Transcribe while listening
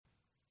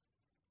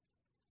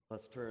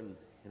Let's turn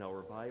in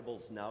our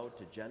Bibles now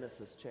to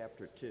Genesis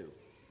chapter 2.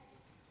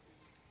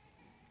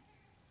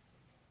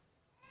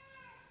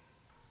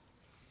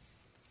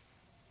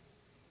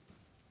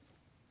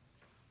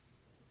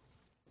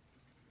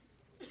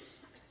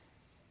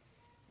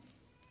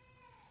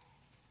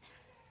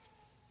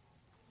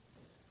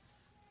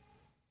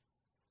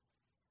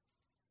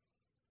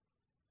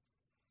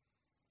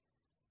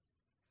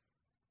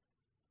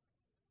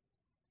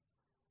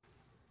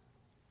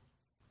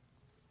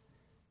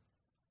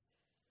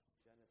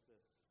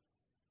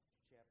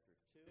 Genesis chapter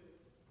 2.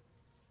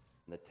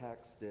 And the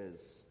text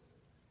is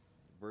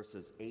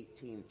verses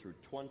 18 through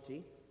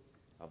 20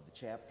 of the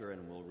chapter,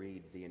 and we'll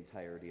read the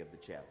entirety of the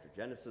chapter.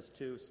 Genesis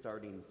 2,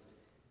 starting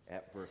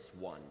at verse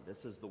 1.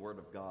 This is the word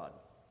of God.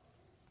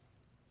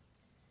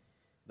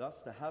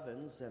 Thus the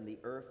heavens and the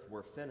earth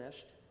were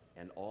finished,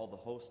 and all the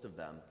host of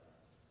them.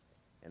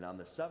 And on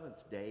the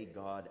seventh day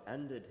God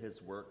ended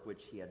his work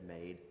which he had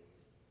made,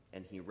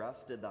 and he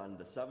rested on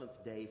the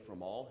seventh day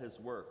from all his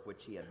work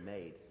which he had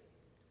made.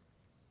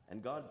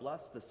 And God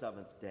blessed the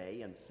seventh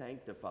day and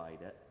sanctified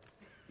it,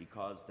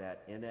 because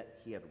that in it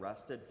he had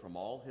rested from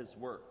all his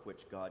work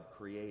which God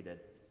created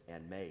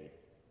and made.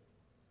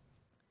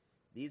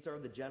 These are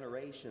the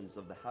generations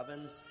of the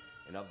heavens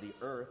and of the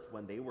earth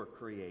when they were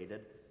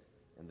created,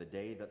 and the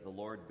day that the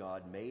Lord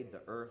God made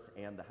the earth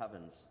and the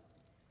heavens,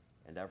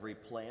 and every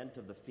plant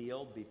of the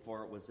field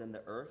before it was in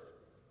the earth,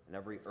 and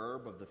every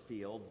herb of the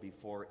field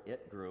before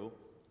it grew.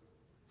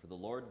 For the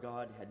Lord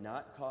God had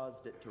not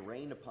caused it to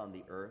rain upon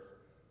the earth,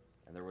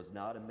 and there was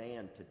not a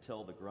man to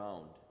till the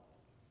ground.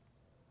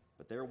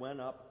 But there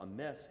went up a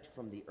mist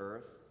from the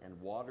earth,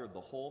 and watered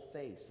the whole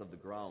face of the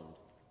ground.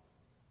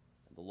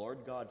 And the Lord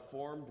God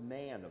formed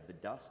man of the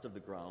dust of the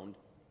ground,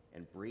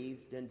 and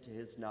breathed into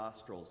his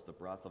nostrils the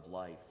breath of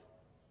life,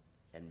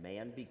 and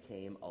man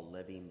became a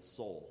living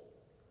soul.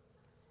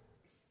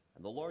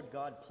 And the Lord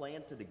God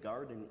planted a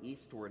garden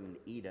eastward in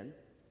Eden,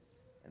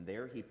 and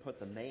there he put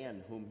the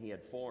man whom he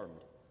had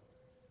formed.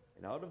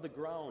 And out of the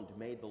ground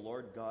made the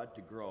Lord God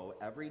to grow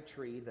every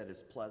tree that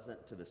is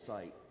pleasant to the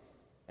sight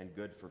and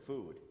good for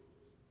food,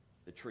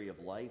 the tree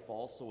of life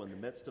also in the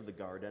midst of the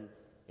garden,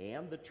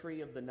 and the tree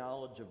of the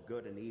knowledge of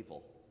good and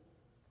evil.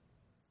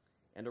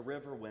 And a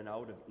river went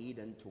out of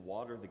Eden to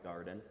water the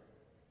garden,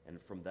 and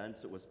from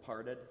thence it was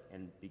parted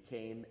and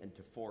became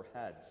into four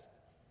heads.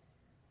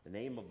 The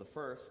name of the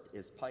first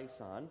is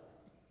Pison,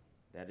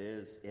 that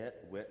is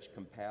it which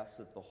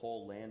compasseth the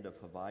whole land of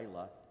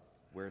Havilah,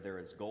 where there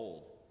is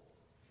gold.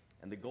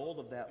 And the gold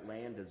of that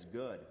land is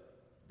good.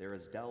 There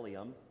is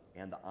bdellium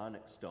and the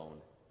onyx stone.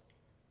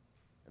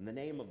 And the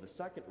name of the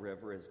second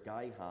river is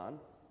Gihon,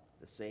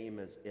 the same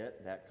as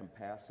it that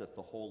compasseth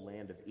the whole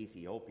land of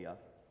Ethiopia.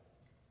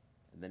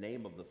 And the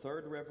name of the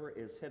third river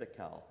is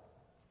Hiddekel,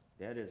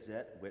 that is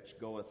it which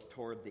goeth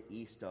toward the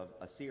east of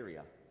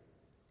Assyria.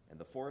 And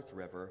the fourth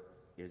river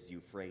is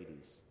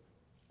Euphrates.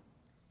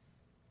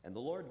 And the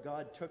Lord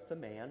God took the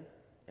man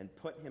and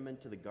put him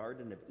into the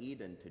Garden of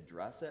Eden to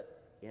dress it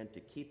and to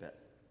keep it.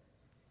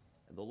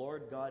 And the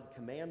Lord God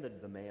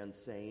commanded the man,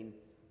 saying,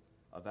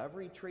 Of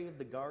every tree of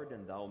the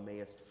garden thou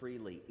mayest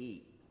freely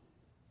eat,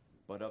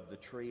 but of the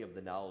tree of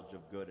the knowledge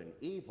of good and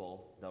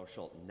evil thou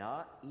shalt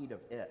not eat of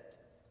it,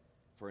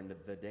 for in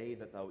the day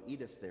that thou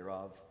eatest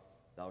thereof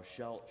thou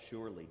shalt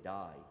surely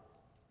die.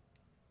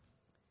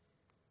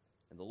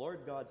 And the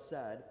Lord God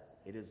said,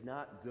 It is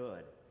not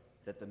good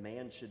that the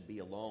man should be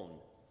alone.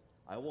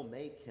 I will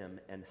make him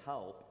an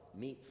help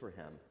meet for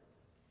him.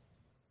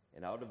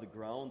 And out of the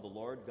ground the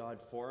Lord God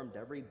formed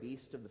every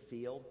beast of the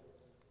field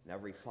and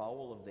every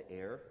fowl of the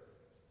air,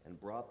 and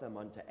brought them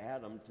unto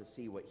Adam to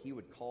see what he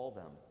would call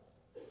them.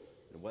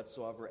 And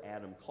whatsoever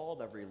Adam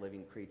called every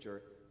living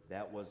creature,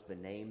 that was the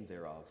name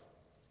thereof.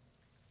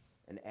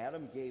 And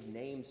Adam gave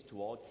names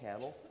to all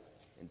cattle,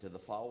 and to the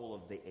fowl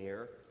of the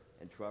air,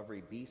 and to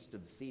every beast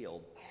of the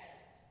field.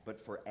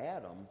 But for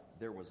Adam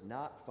there was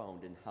not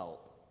found in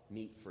help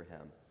meet for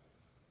him.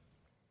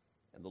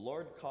 And the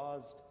Lord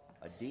caused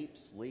a deep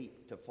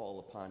sleep to fall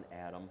upon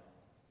Adam,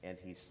 and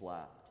he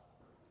slept.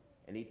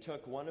 And he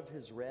took one of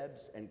his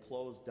ribs and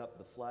closed up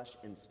the flesh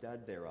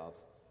instead thereof.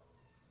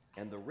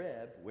 And the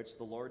rib which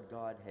the Lord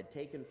God had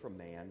taken from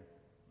man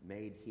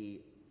made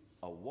he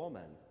a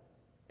woman,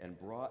 and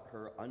brought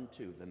her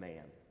unto the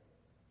man.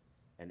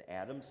 And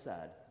Adam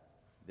said,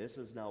 This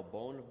is now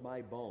bone of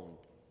my bone,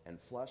 and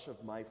flesh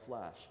of my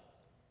flesh.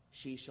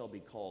 She shall be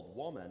called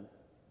woman,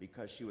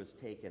 because she was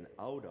taken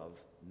out of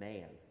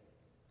man.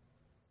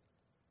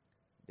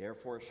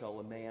 Therefore shall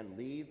a man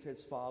leave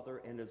his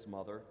father and his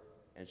mother,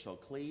 and shall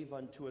cleave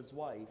unto his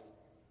wife,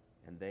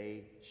 and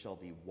they shall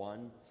be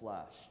one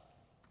flesh.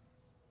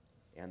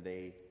 And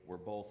they were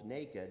both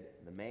naked,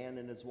 the man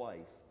and his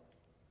wife,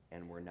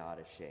 and were not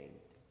ashamed.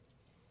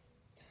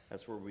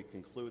 That's where we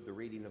conclude the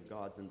reading of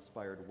God's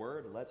inspired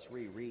word. Let's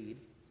reread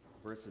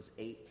verses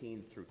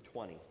 18 through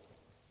 20.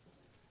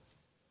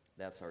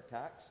 That's our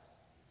text.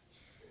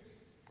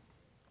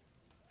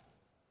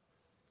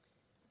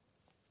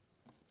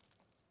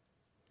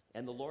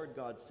 And the Lord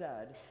God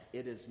said,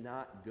 It is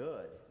not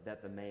good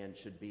that the man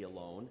should be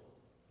alone.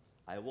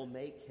 I will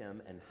make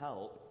him and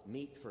help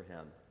meet for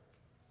him.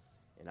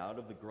 And out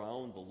of the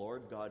ground the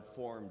Lord God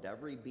formed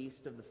every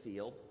beast of the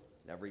field,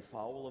 and every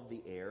fowl of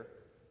the air,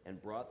 and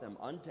brought them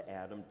unto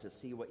Adam to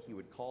see what he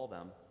would call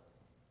them.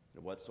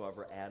 And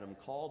whatsoever Adam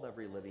called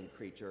every living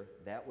creature,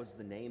 that was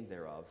the name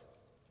thereof.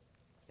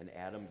 And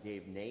Adam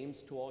gave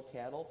names to all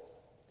cattle,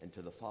 and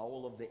to the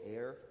fowl of the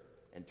air,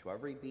 and to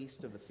every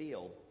beast of the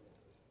field.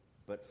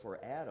 But for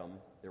Adam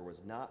there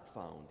was not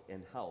found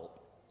in help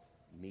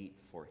meet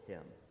for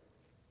him.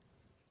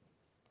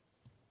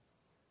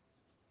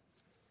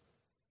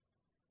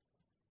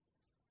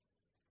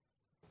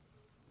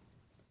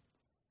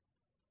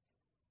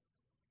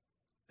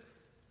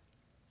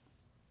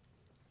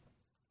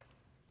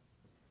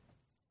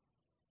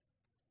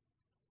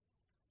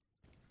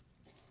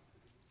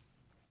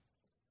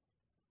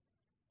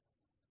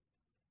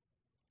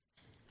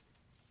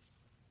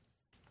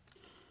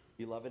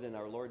 Beloved in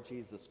our Lord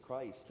Jesus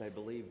Christ, I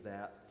believe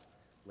that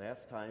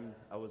last time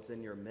I was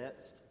in your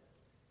midst,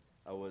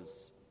 I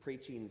was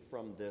preaching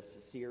from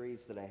this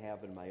series that I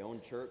have in my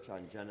own church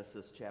on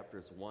Genesis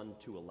chapters 1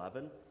 to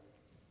 11,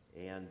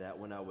 and that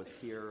when I was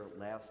here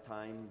last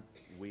time,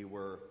 we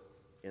were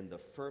in the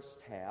first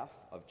half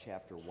of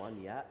chapter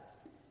 1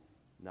 yet.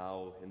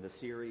 Now, in the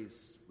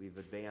series, we've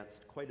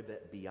advanced quite a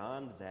bit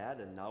beyond that,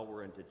 and now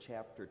we're into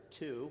chapter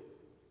 2,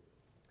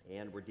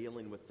 and we're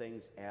dealing with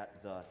things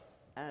at the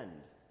end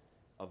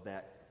of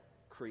that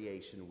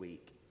creation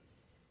week.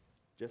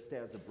 Just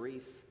as a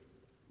brief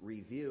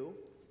review,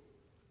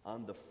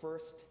 on the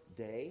first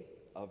day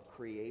of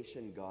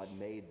creation, God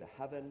made the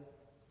heaven,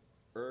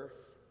 earth,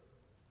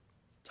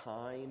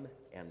 time,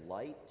 and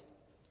light.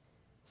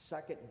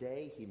 Second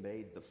day, he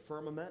made the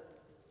firmament.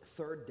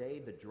 Third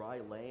day, the dry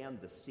land,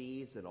 the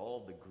seas, and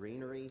all the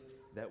greenery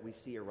that we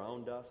see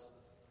around us.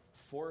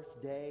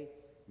 Fourth day,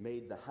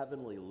 made the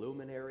heavenly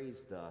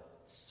luminaries, the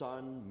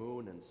sun,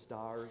 moon, and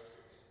stars.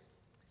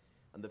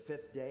 On the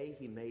fifth day,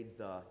 he made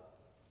the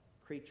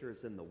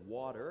creatures in the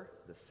water,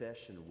 the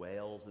fish and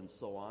whales and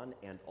so on,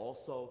 and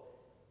also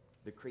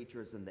the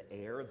creatures in the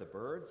air, the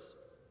birds.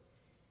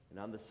 And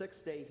on the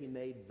sixth day, he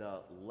made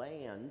the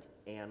land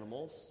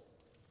animals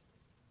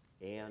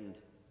and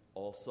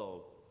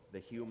also the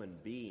human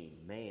being,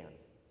 man.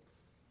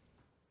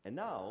 And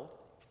now,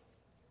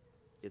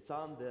 it's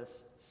on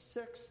this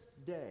sixth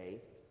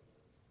day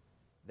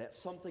that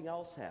something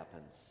else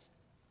happens.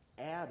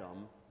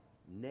 Adam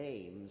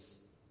names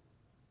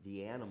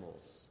the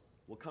animals.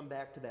 We'll come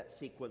back to that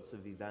sequence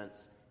of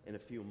events in a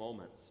few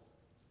moments.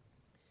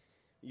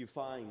 You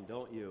find,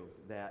 don't you,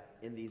 that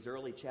in these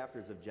early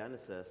chapters of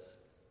Genesis,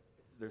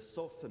 they're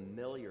so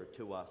familiar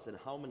to us, and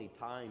how many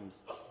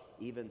times,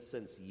 even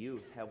since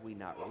youth, have we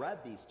not read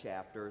these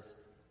chapters,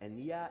 and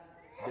yet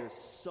there's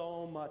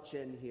so much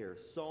in here,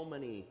 so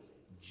many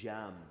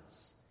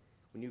gems.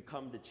 When you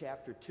come to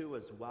chapter 2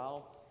 as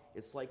well,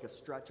 it's like a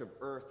stretch of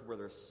earth where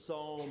there's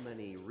so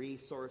many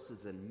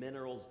resources and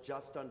minerals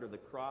just under the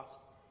crust,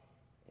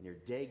 and you're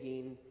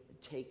digging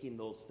and taking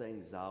those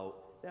things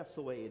out. That's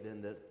the way it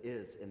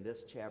is in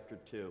this chapter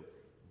 2.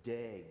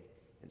 Dig,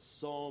 and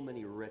so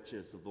many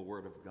riches of the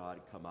Word of God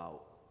come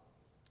out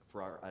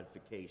for our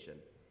edification.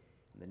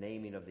 And the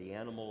naming of the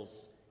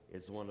animals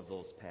is one of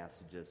those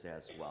passages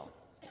as well.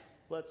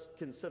 Let's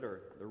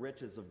consider the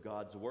riches of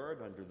God's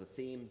Word under the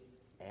theme,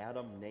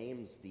 Adam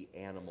names the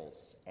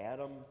animals.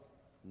 Adam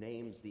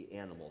names the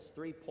animals.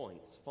 3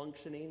 points: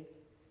 functioning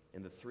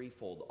in the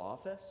threefold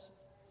office.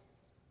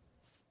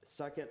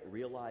 Second,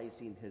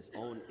 realizing his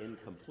own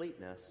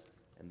incompleteness.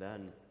 And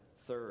then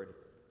third,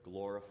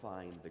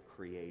 glorifying the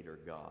Creator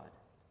God.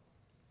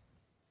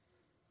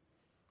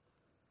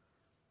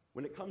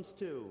 When it comes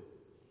to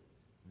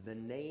the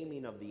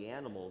naming of the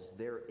animals,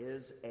 there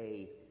is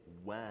a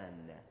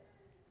when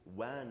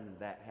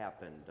that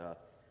happened,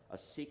 a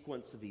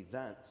sequence of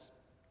events.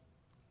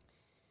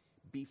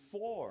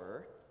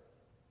 Before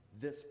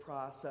this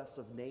process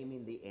of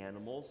naming the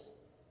animals,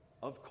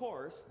 of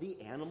course,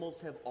 the animals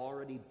have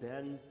already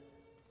been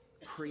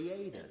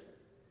created.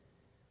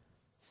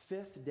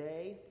 Fifth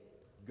day,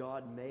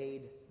 God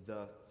made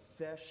the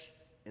fish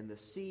in the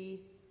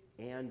sea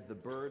and the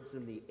birds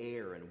in the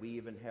air, and we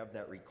even have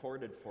that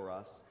recorded for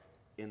us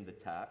in the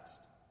text.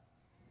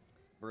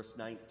 Verse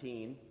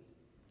 19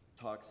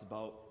 talks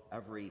about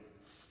every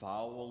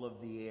fowl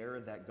of the air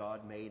that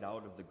God made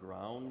out of the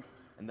ground,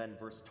 and then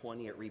verse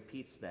 20, it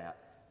repeats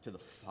that. To the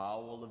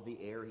fowl of the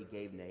air he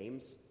gave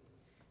names.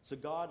 So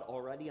God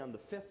already on the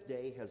fifth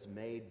day has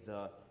made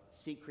the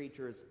sea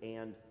creatures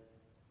and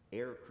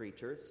air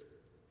creatures.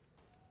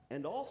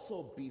 And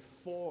also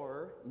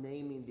before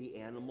naming the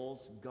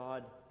animals,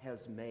 God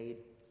has made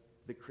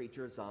the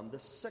creatures on the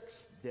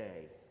sixth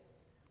day,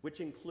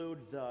 which include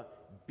the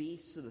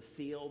beasts of the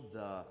field,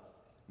 the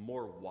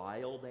more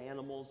wild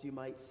animals, you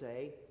might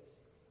say,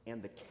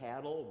 and the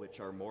cattle, which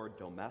are more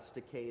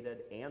domesticated,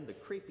 and the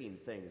creeping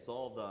things,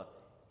 all the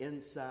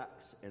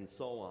insects, and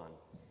so on.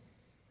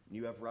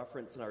 You have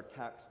reference in our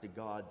text to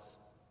God's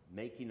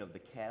making of the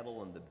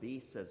cattle and the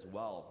beasts as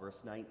well.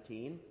 Verse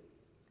 19,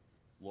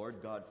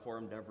 Lord God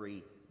formed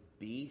every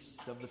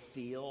beast of the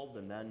field,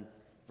 and then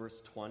Verse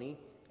 20,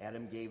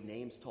 Adam gave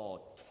names to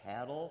all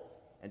cattle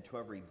and to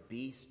every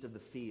beast of the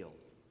field.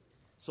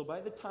 So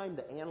by the time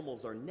the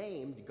animals are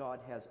named, God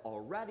has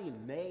already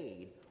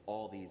made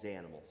all these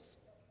animals.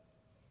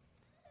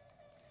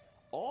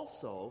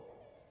 Also,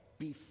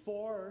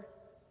 before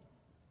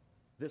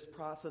this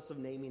process of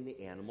naming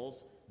the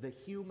animals, the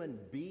human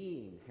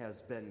being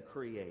has been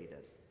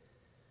created.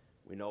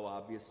 We know,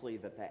 obviously,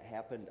 that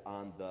happened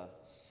on the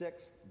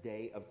sixth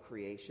day of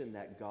creation,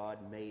 that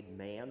God made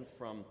man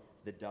from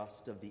the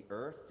dust of the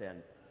earth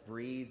and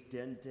breathed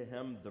into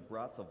him the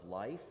breath of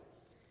life.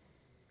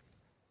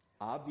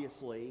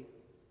 Obviously,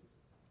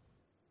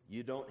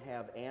 you don't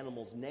have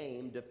animals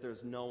named if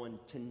there's no one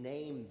to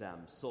name them,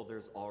 so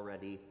there's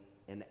already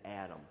an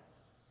Adam.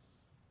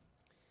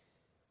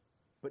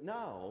 But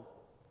now,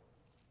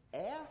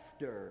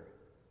 after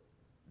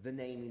the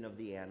naming of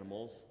the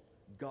animals,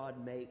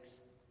 God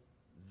makes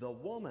the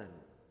woman.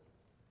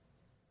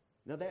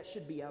 Now that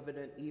should be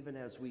evident even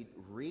as we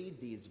read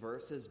these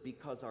verses,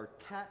 because our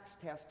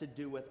text has to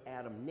do with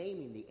Adam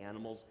naming the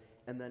animals,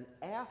 and then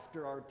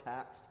after our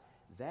text,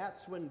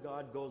 that's when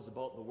God goes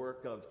about the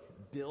work of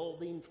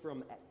building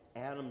from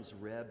Adam's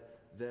rib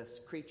this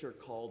creature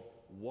called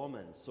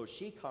woman. So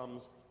she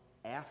comes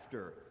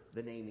after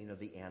the naming of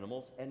the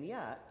animals, and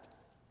yet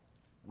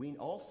we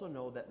also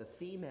know that the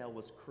female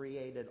was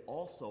created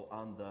also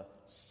on the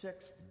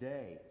sixth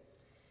day.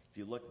 If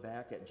you look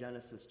back at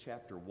Genesis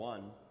chapter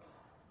 1,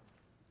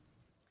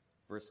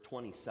 verse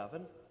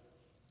 27,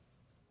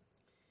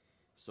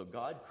 so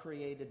God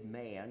created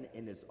man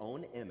in his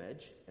own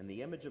image. In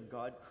the image of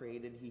God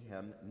created he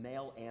him,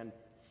 male and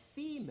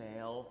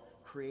female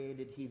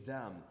created he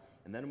them.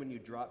 And then when you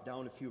drop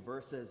down a few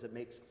verses, it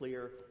makes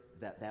clear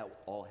that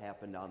all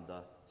happened on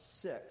the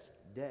sixth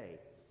day.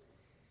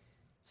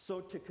 So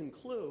to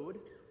conclude,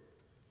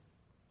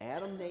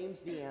 Adam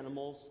names the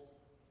animals.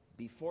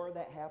 Before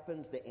that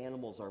happens, the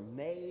animals are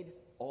made.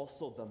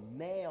 Also, the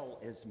male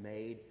is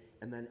made.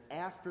 And then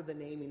after the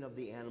naming of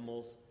the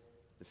animals,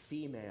 the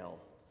female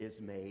is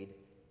made.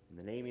 And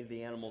the naming of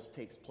the animals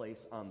takes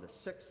place on the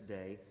sixth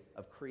day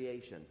of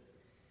creation.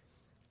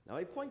 Now,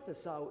 I point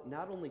this out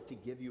not only to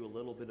give you a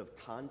little bit of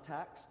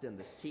context and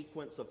the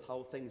sequence of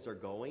how things are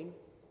going,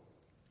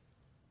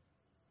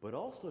 but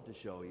also to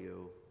show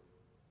you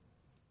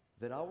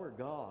that our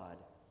God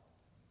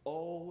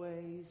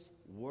always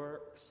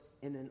works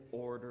in an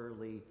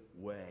orderly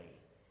way.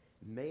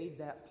 Made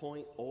that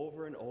point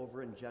over and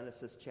over in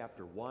Genesis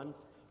chapter 1.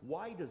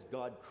 Why does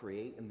God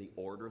create in the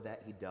order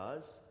that he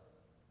does?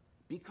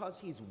 Because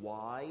he's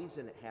wise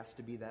and it has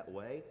to be that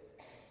way.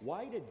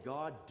 Why did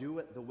God do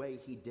it the way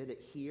he did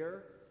it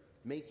here,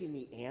 making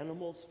the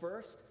animals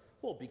first?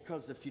 Well,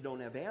 because if you don't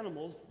have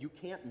animals, you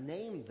can't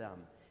name them.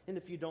 And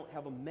if you don't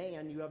have a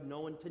man, you have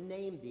no one to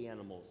name the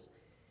animals.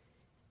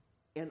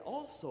 And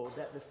also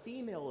that the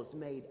female is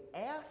made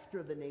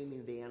after the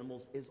naming of the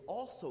animals is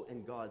also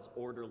in God's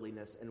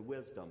orderliness and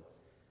wisdom.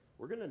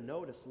 We're going to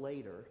notice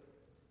later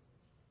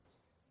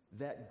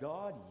that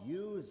God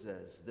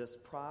uses this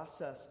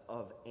process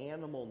of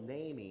animal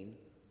naming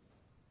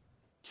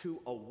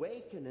to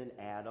awaken in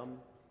Adam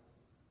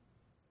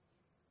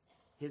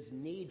his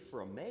need for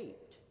a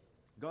mate.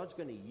 God's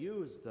going to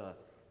use the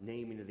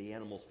naming of the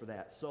animals for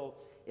that. So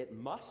it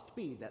must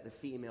be that the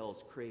female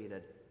is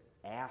created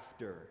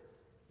after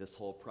this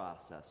whole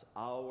process.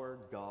 Our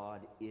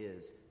God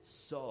is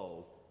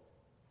so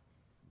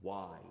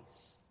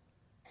wise.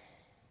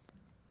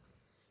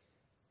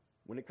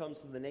 When it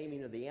comes to the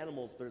naming of the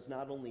animals, there's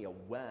not only a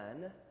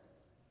when,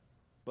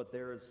 but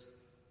there's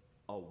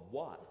a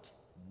what.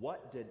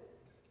 What did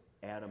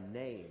Adam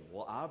name?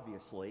 Well,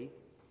 obviously,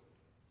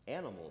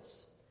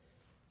 animals.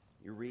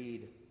 You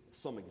read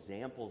some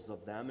examples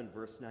of them in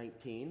verse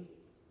 19.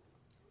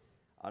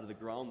 Out of the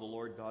ground the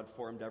Lord God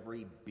formed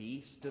every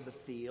beast of the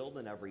field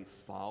and every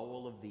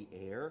fowl of the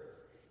air.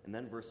 And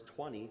then verse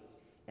 20,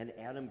 and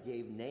Adam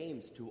gave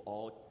names to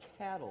all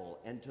cattle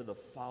and to the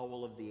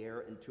fowl of the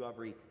air and to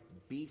every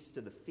beast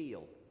of the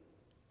field.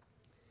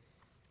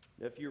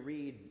 If you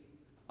read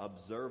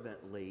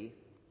observantly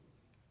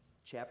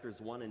chapters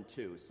 1 and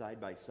 2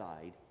 side by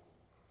side,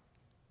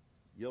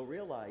 you'll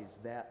realize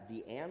that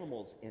the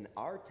animals in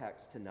our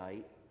text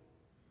tonight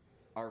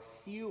are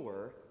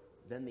fewer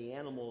than the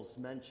animals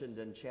mentioned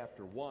in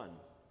chapter 1.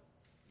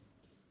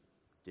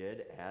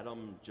 Did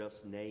Adam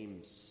just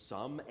name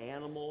some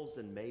animals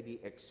and maybe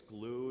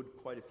exclude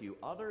quite a few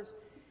others?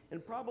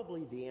 And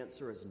probably the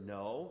answer is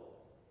no.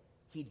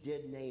 He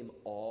did name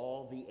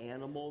all the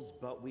animals,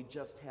 but we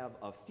just have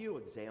a few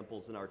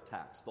examples in our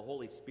text. The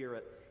Holy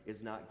Spirit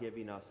is not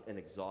giving us an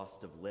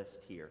exhaustive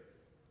list here.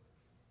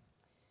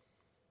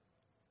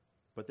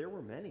 But there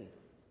were many.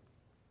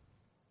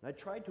 And I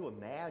tried to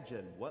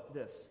imagine what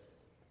this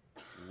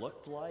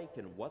looked like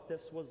and what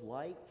this was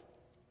like.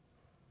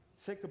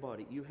 Think about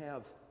it. You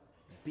have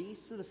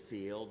beasts of the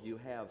field, you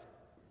have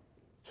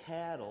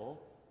cattle,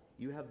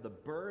 you have the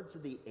birds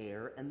of the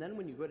air, and then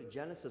when you go to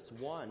Genesis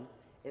 1,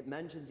 it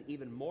mentions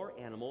even more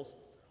animals,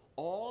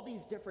 all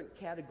these different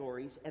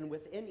categories, and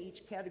within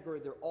each category,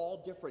 they're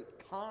all different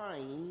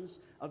kinds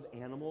of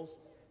animals.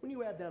 when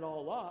you add that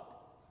all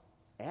up,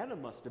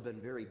 Adam must have been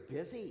very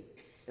busy.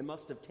 It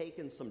must have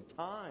taken some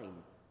time.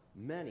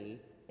 Many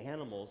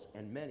animals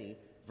and many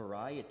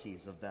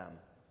varieties of them.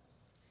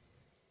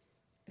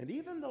 And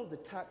even though the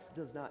text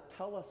does not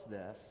tell us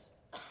this,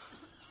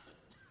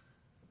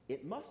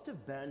 it must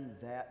have been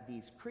that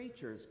these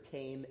creatures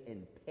came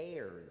in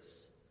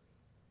pairs.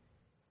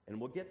 And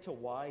we'll get to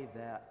why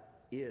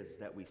that is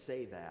that we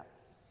say that.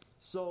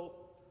 So,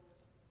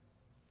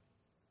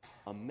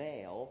 a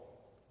male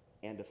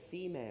and a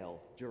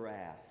female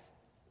giraffe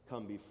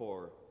come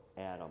before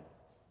Adam.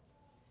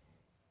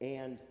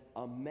 And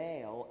a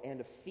male and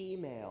a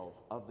female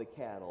of the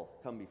cattle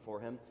come before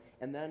him.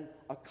 And then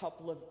a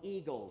couple of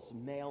eagles,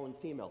 male and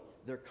female.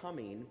 They're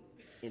coming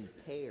in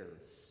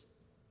pairs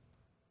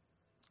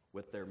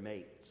with their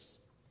mates.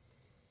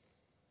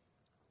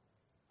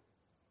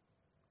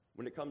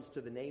 When it comes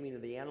to the naming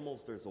of the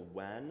animals, there's a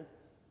when,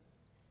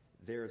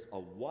 there's a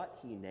what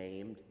he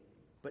named,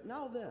 but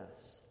now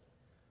this.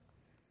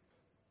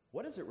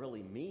 What does it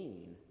really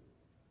mean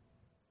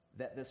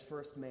that this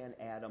first man,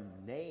 Adam,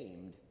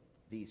 named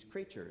these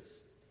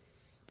creatures?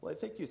 Well, I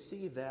think you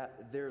see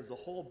that there's a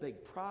whole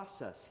big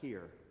process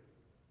here.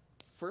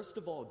 First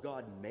of all,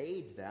 God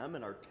made them,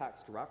 and our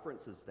text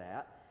references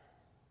that.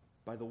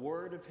 By the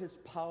word of his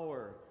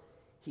power,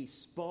 he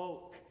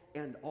spoke,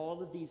 and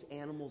all of these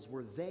animals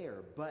were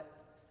there. But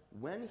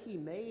when he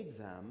made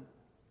them,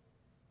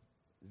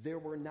 there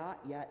were not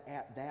yet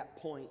at that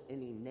point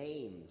any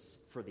names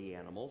for the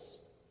animals.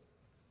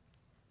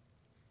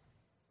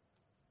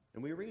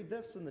 And we read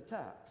this in the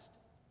text,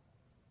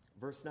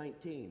 verse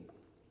 19.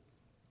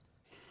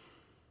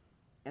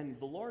 And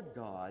the Lord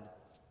God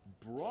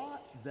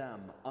brought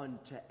them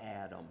unto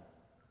Adam.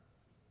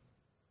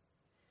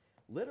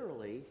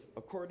 Literally,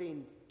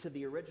 according to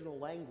the original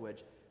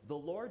language, the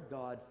Lord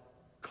God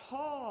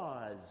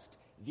caused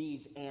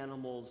these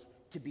animals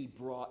to be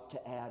brought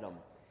to Adam.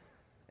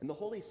 And the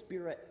Holy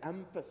Spirit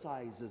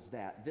emphasizes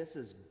that. This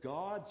is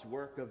God's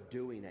work of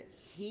doing it.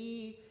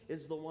 He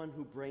is the one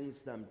who brings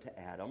them to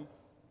Adam.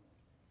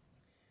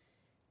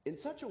 In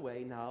such a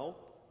way now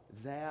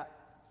that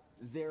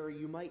they're,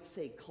 you might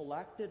say,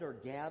 collected or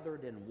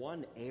gathered in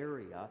one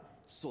area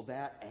so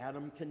that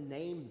Adam can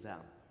name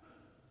them.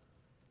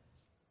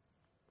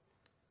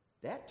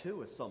 That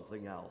too is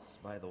something else,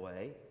 by the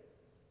way.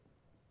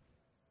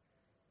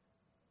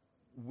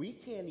 We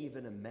can't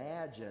even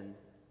imagine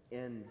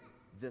in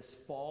this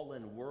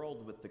fallen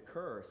world with the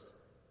curse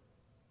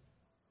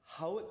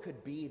how it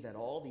could be that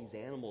all these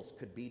animals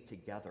could be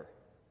together.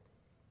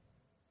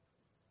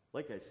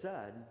 Like I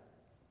said,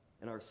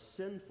 in our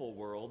sinful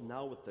world,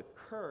 now with the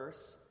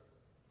curse,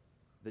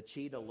 the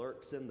cheetah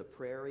lurks in the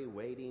prairie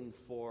waiting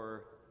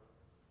for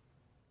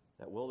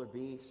that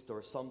wildebeest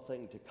or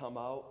something to come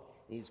out,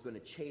 and he's going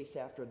to chase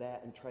after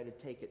that and try to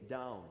take it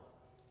down.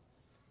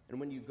 And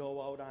when you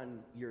go out on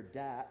your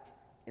deck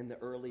in the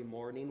early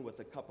morning with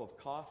a cup of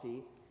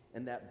coffee,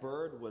 and that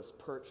bird was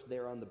perched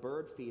there on the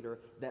bird feeder,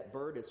 that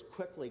bird is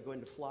quickly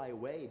going to fly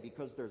away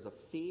because there's a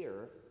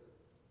fear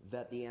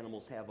that the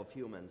animals have of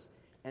humans.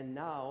 And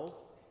now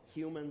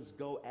humans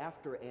go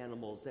after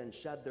animals and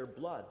shed their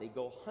blood. They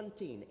go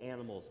hunting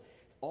animals.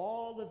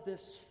 All of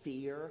this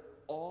fear,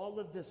 all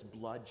of this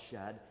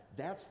bloodshed,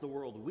 that's the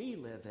world we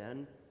live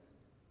in.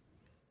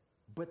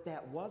 But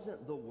that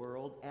wasn't the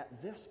world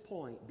at this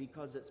point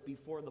because it's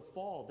before the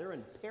fall. They're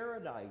in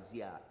paradise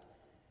yet.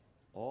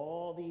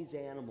 All these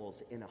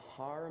animals in a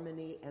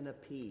harmony and a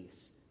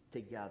peace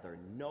together.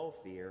 No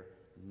fear,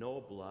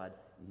 no blood,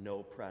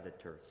 no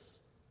predators.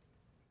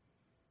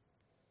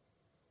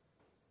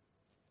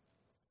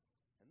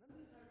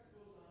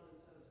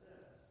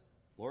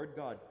 Lord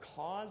God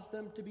caused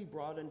them to be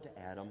brought unto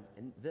Adam,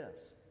 and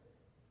this,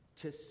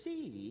 to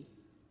see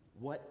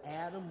what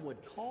Adam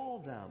would call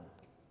them.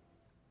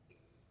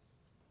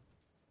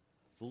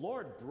 The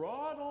Lord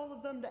brought all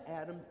of them to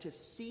Adam to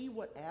see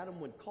what Adam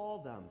would call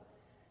them.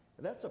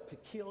 And that's a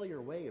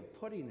peculiar way of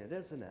putting it,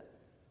 isn't it?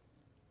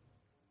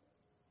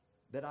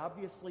 That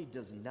obviously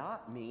does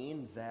not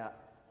mean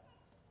that,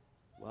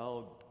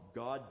 well,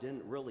 God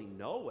didn't really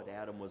know what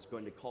Adam was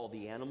going to call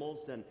the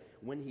animals, and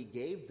when he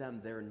gave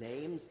them their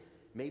names,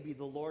 maybe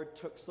the Lord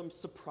took some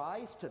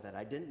surprise to that.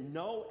 I didn't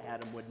know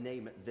Adam would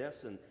name it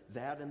this and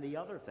that and the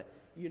other thing.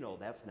 You know,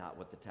 that's not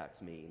what the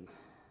text means.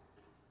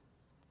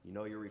 You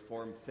know your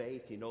Reformed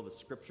faith, you know the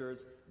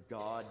Scriptures.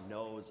 God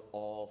knows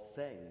all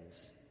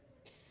things.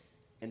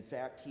 In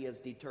fact, he has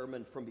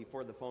determined from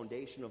before the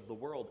foundation of the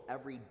world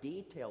every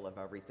detail of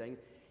everything.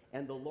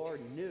 And the Lord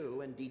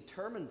knew and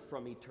determined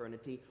from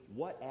eternity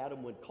what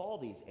Adam would call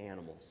these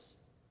animals.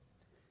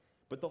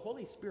 But the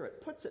Holy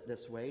Spirit puts it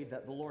this way,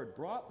 that the Lord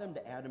brought them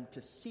to Adam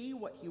to see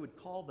what he would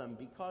call them,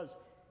 because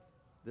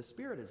the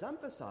Spirit is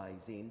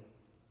emphasizing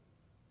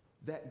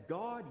that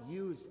God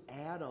used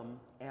Adam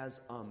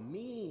as a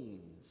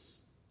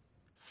means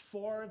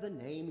for the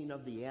naming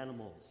of the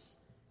animals.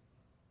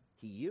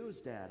 He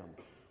used Adam.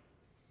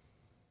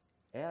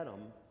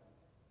 Adam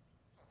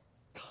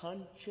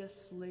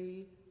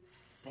consciously,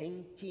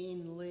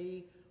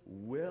 thinkingly,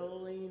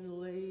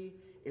 willingly,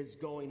 is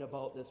going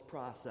about this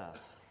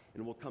process.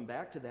 And we'll come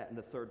back to that in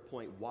the third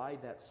point, why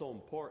that's so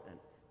important,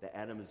 that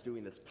Adam is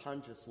doing this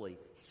consciously,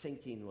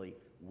 thinkingly,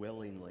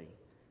 willingly.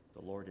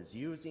 The Lord is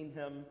using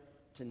him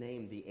to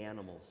name the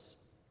animals.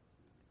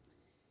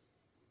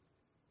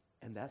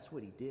 And that's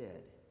what he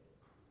did.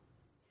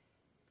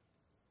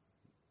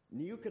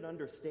 You can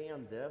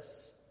understand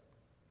this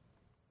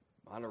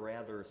on a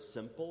rather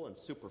simple and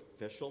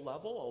superficial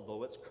level,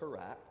 although it's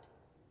correct,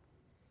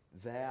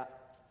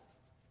 that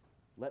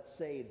let's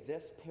say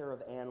this pair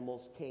of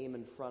animals came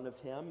in front of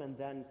him and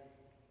then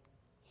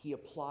he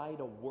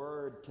applied a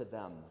word to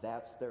them.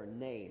 That's their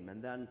name.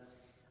 And then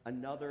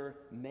another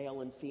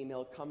male and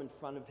female come in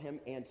front of him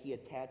and he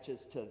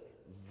attaches to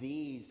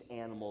these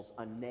animals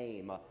a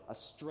name, a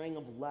string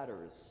of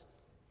letters.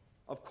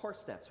 Of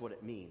course, that's what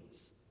it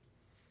means.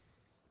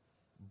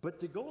 But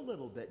to go a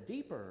little bit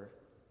deeper,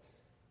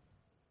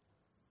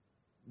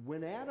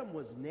 when Adam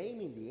was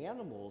naming the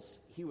animals,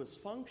 he was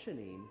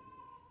functioning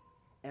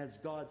as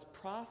God's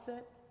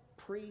prophet,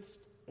 priest,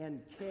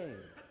 and king.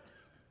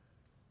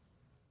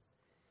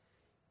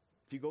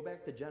 If you go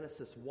back to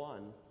Genesis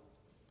 1,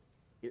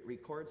 it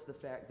records the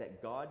fact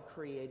that God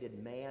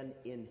created man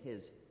in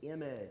his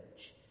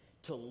image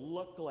to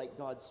look like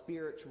God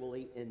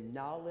spiritually in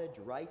knowledge,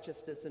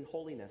 righteousness, and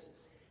holiness.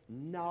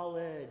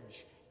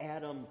 Knowledge.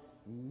 Adam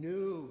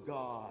knew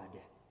God.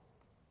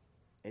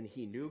 And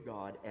he knew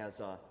God as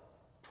a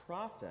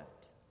prophet.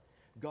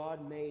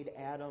 God made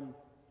Adam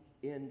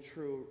in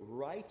true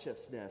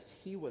righteousness.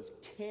 He was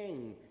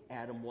king,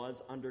 Adam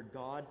was, under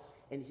God,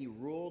 and he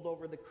ruled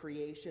over the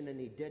creation and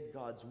he did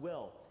God's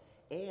will.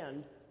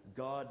 And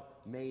God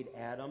made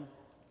Adam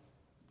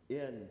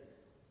in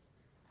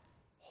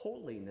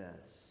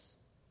holiness.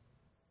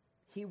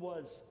 He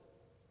was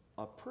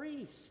a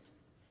priest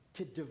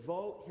to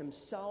devote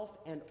himself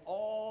and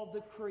all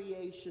the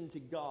creation to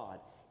God.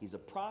 He's a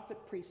prophet,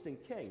 priest, and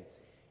king.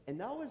 And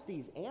now as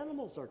these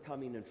animals are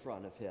coming in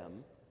front of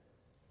him,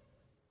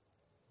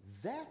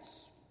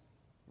 that's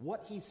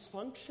what he's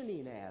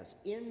functioning as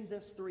in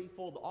this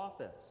threefold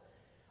office.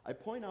 I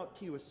point out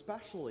to you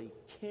especially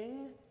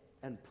king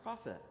and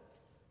prophet.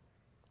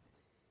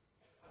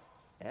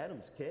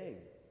 Adam's king.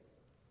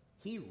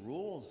 He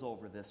rules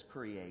over this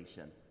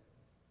creation.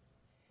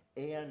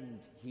 And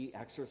he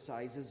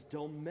exercises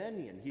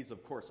dominion. He's,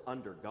 of course,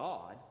 under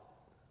God.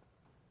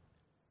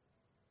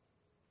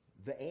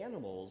 The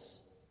animals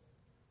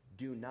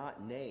do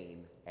not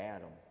name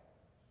Adam.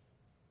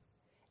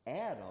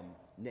 Adam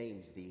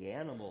names the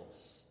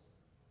animals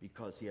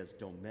because he has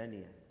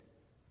dominion.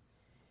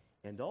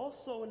 And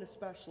also and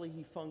especially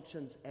he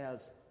functions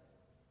as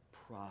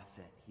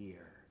prophet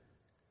here.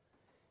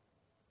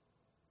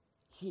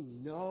 He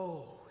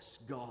knows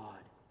God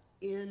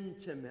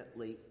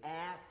intimately,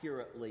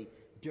 accurately,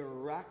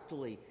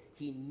 directly.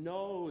 He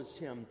knows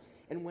him.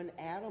 And when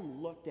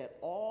Adam looked at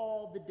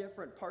all the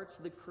different parts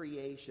of the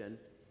creation,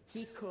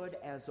 he could,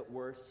 as it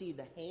were, see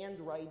the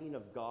handwriting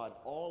of God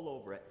all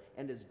over it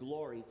and his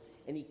glory.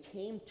 And he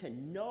came to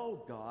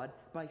know God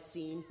by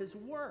seeing his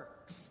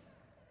works.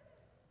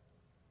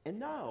 And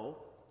now,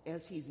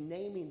 as he's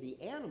naming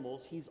the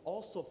animals, he's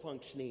also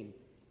functioning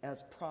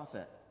as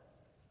prophet.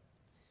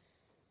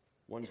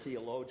 One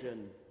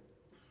theologian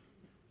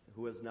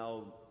who has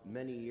now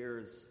many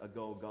years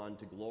ago gone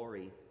to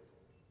glory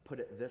put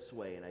it this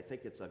way, and I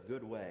think it's a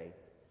good way.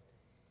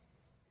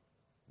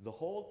 The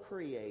whole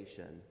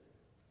creation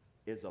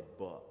is a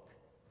book.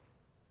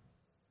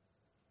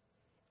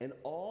 And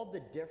all the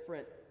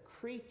different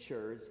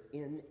creatures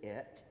in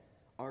it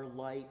are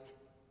like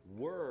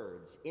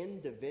words,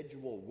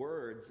 individual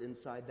words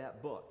inside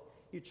that book.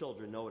 You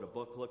children know what a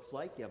book looks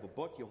like. You have a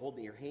book, you hold it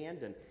in your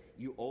hand, and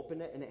you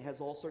open it, and it has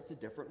all sorts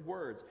of different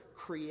words.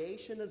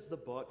 Creation is the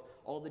book.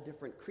 All the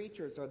different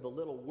creatures are the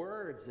little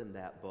words in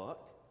that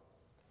book.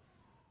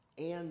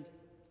 And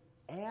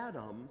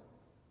Adam,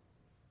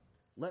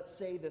 let's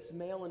say this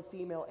male and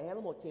female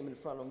animal came in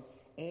front of him.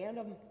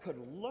 Adam could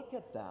look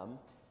at them,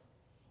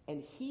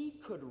 and he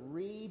could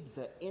read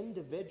the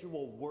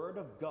individual word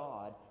of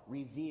God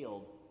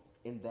revealed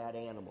in that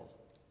animal.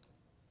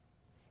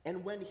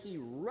 And when he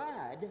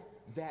read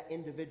that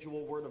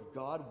individual word of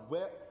God,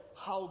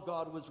 how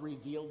God was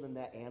revealed in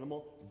that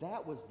animal,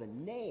 that was the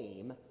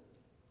name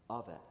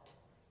of it.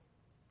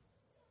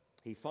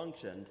 He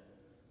functioned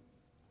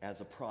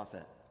as a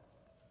prophet.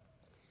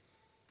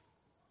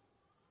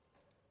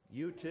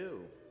 You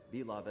too,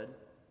 beloved,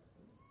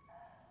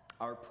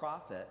 are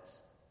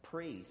prophets,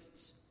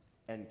 priests,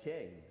 and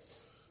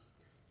kings.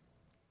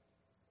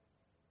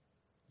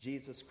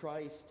 Jesus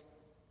Christ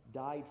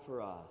died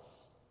for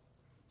us,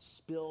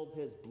 spilled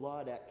his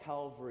blood at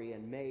Calvary,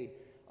 and made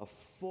a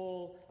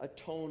full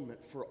atonement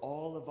for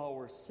all of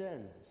our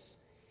sins.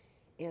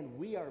 And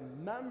we are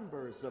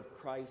members of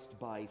Christ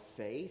by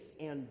faith,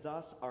 and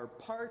thus are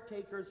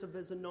partakers of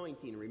his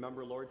anointing.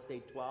 Remember Lord's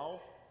Day 12?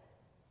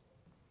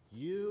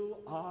 You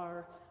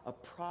are a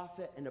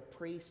prophet and a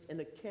priest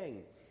and a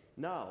king.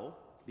 Now,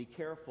 be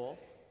careful,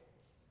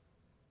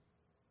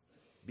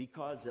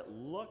 because it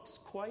looks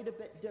quite a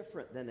bit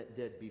different than it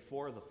did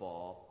before the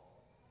fall.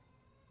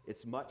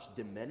 It's much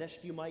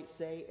diminished, you might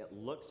say. It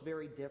looks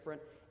very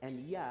different, and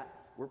yet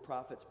we're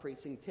prophets,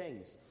 priests, and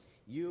kings.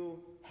 You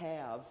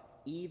have,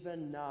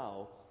 even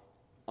now,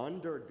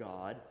 under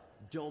God,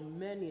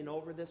 dominion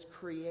over this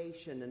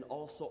creation and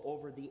also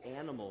over the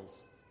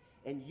animals.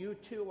 And you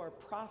too are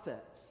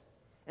prophets.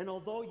 And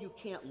although you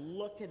can't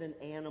look at an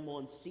animal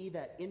and see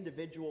that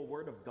individual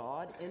word of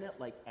God in it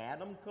like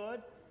Adam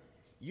could,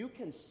 you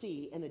can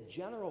see in a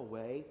general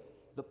way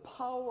the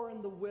power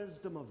and the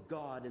wisdom of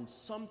God and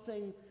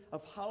something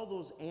of how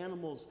those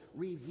animals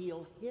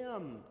reveal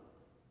Him.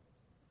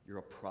 You're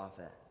a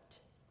prophet.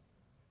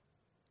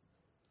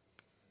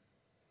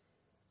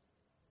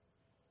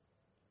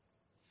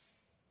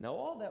 Now,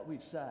 all that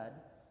we've said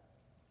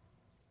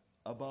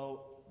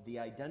about the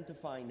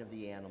identifying of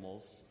the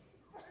animals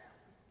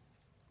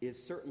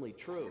is certainly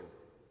true.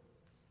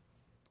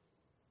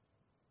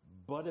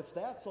 But if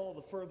that's all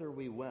the further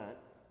we went,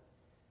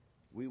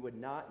 we would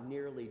not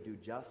nearly do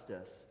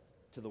justice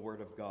to the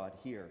Word of God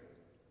here.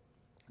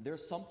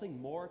 There's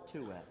something more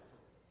to it.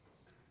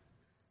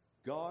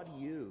 God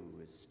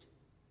used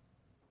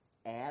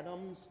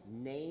Adam's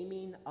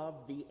naming of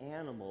the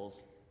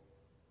animals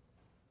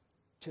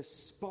to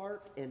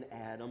spark in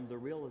Adam the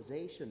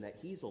realization that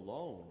he's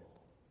alone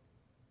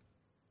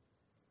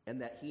and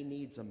that he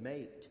needs a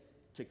mate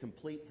to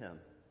complete him.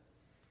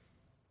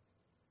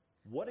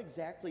 What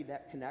exactly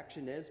that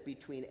connection is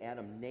between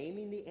Adam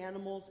naming the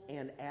animals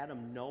and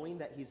Adam knowing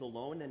that he's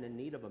alone and in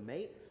need of a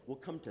mate, we'll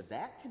come to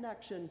that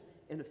connection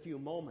in a few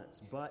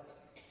moments.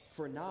 But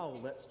for now,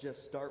 let's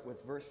just start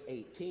with verse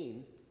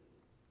 18,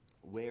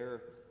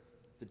 where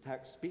the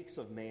text speaks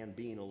of man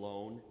being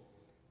alone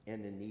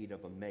and in need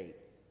of a mate.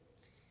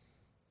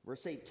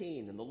 Verse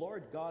 18, and the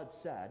Lord God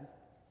said,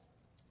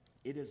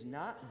 "It is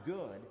not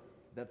good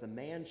that the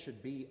man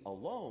should be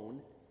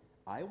alone.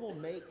 I will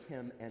make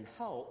him an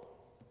help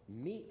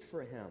meet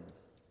for him."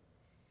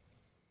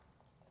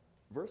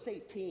 Verse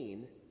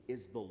 18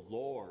 is the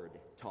Lord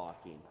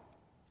talking.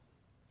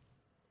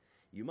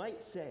 You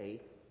might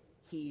say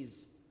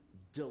he's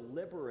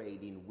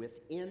deliberating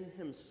within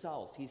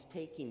himself. He's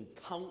taking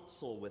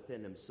counsel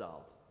within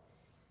himself.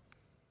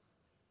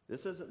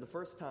 This isn't the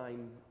first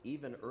time,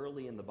 even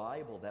early in the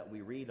Bible, that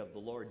we read of the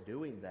Lord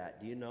doing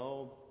that. Do you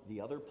know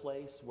the other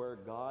place where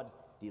God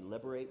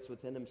deliberates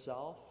within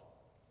himself?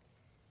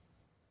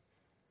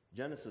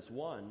 Genesis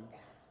 1,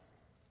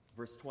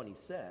 verse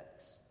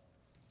 26.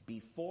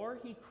 Before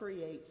he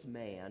creates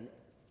man,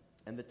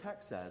 and the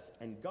text says,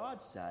 and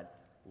God said,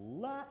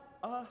 "Let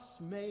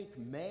us make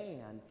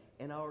man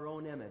in our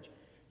own image."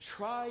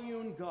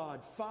 Triune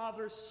God,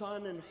 Father,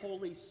 Son, and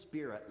Holy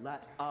Spirit,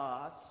 let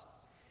us,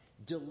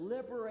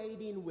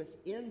 deliberating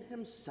within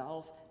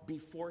himself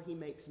before he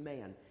makes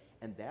man.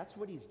 And that's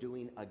what he's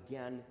doing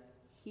again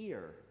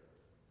here.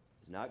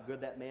 It's not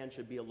good that man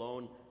should be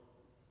alone.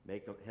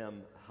 Make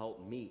him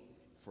help meet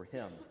for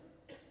him.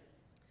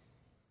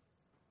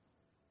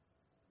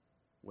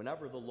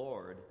 Whenever the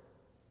Lord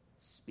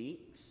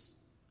speaks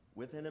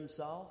within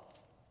himself,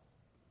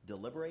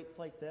 deliberates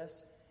like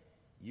this,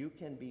 you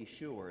can be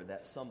sure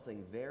that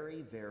something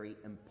very, very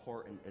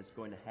important is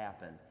going to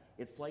happen.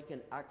 It's like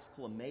an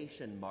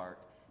exclamation mark,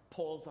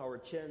 pulls our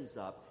chins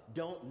up.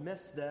 Don't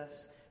miss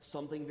this.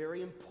 Something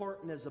very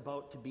important is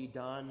about to be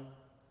done.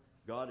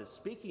 God is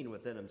speaking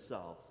within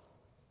himself.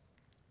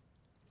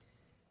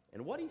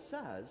 And what he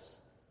says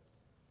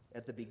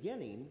at the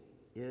beginning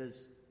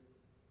is,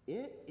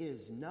 it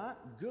is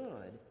not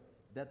good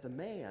that the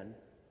man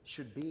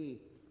should be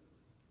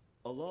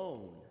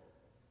alone.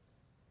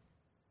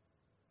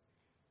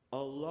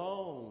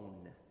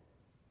 Alone.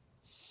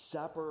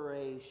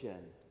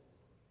 Separation.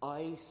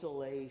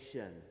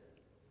 Isolation.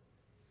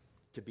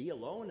 To be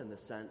alone in the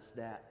sense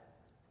that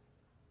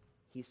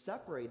he's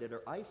separated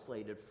or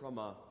isolated from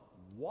a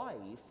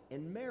wife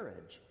in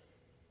marriage.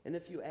 And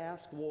if you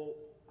ask, well,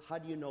 how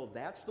do you know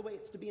that's the way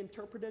it's to be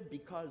interpreted?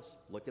 Because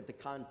look at the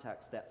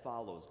context that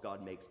follows.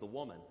 God makes the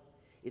woman.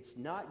 It's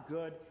not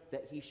good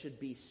that he should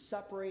be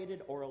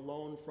separated or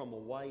alone from a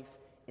wife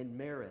in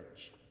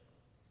marriage.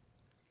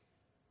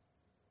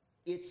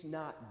 It's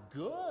not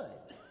good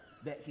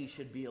that he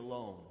should be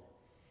alone.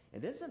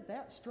 And isn't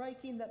that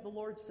striking that the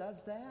Lord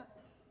says that?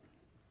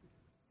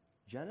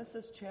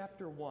 Genesis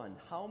chapter 1,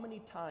 how many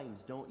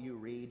times don't you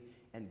read,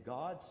 and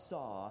God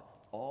saw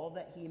all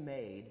that he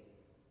made,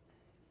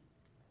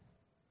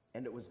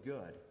 and it was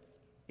good.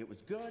 It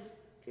was good,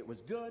 it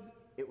was good,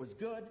 it was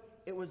good,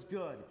 it was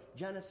good.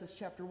 Genesis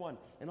chapter 1.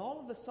 And all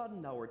of a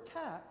sudden, our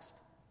text,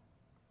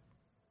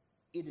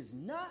 it is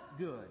not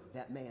good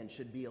that man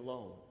should be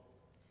alone.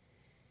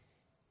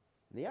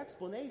 The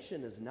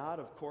explanation is not,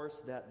 of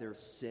course, that there's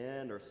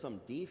sin or some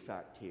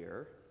defect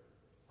here.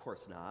 Of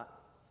course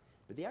not.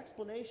 But the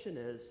explanation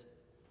is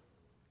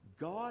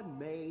God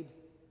made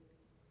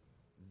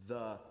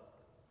the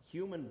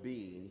human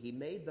being, he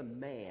made the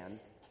man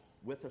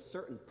with a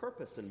certain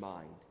purpose in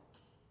mind.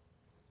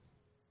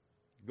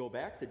 Go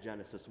back to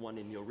Genesis 1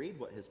 and you'll read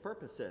what his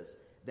purpose is.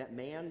 That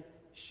man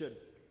should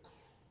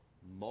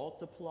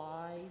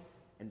multiply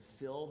and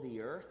fill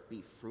the earth,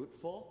 be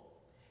fruitful.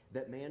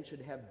 that man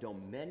should have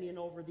dominion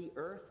over the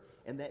earth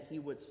and that he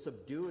would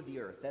subdue the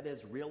earth. That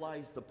is,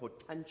 realize the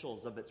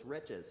potentials of its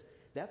riches.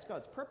 That's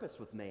God's purpose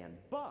with man.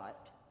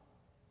 But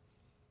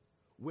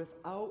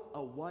without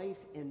a wife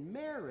in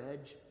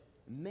marriage,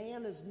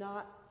 man is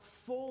not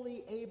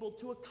fully able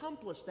to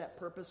accomplish that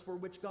purpose for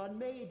which God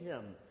made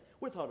him.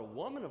 Without a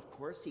woman, of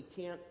course, he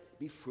can't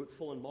be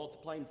fruitful and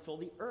multiply and fill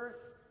the earth.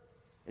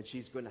 And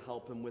she's going to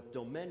help him with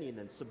dominion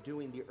and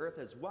subduing the earth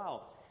as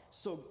well.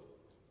 So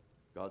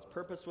God's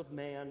purpose with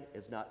man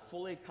is not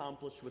fully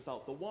accomplished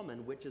without the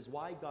woman, which is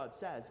why God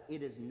says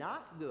it is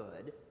not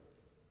good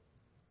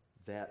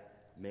that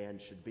man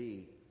should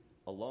be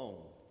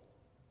alone.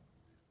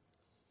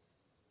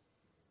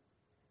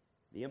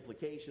 The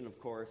implication, of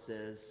course,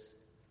 is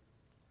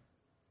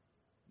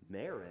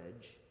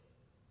marriage,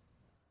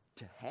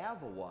 to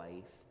have a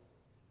wife,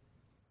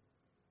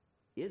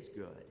 is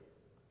good.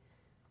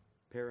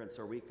 Parents,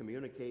 are we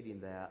communicating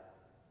that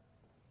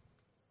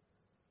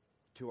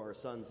to our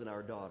sons and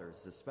our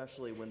daughters,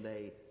 especially when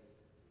they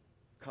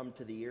come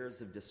to the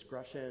years of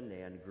discretion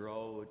and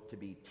grow to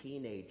be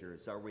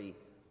teenagers? Are we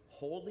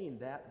holding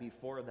that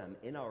before them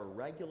in our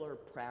regular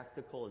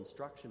practical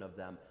instruction of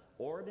them?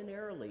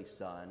 Ordinarily,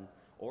 son,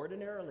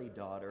 ordinarily,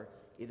 daughter,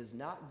 it is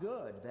not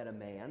good that a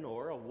man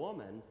or a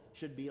woman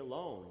should be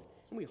alone.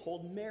 And we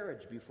hold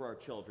marriage before our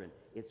children.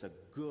 It's a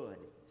good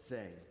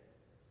thing.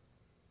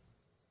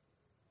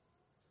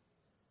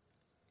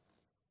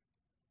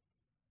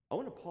 I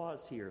want to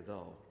pause here,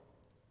 though,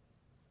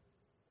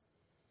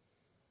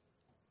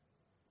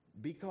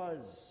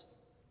 because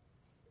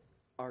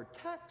our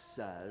text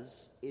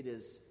says it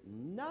is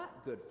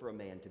not good for a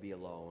man to be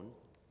alone,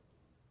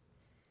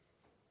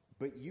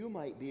 but you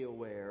might be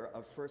aware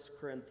of 1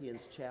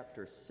 Corinthians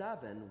chapter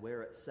 7,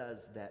 where it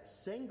says that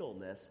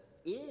singleness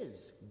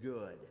is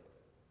good.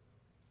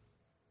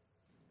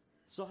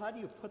 So how do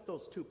you put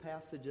those two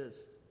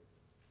passages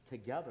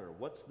together?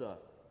 What's the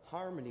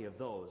harmony of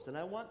those? And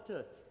I want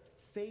to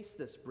face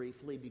this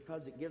briefly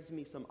because it gives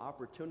me some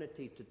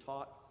opportunity to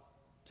talk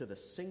to the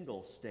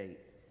single state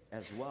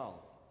as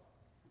well.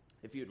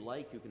 If you'd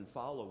like, you can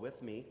follow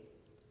with me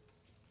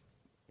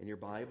in your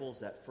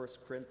Bibles at 1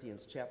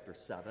 Corinthians chapter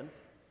 7.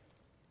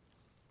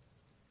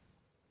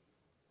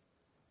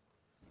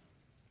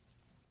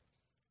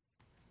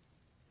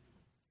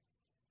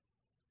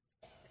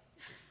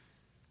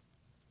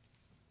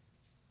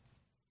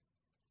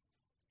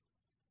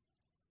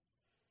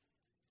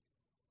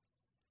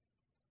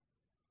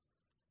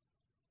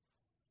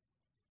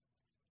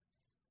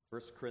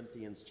 First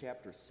Corinthians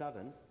chapter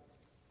 7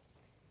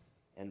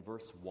 and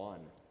verse 1.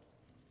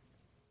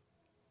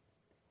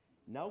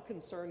 Now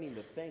concerning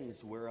the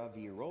things whereof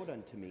ye wrote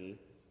unto me,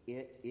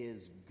 it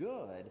is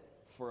good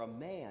for a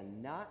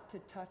man not to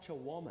touch a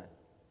woman.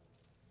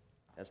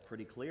 That's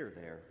pretty clear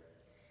there.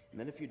 And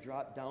then if you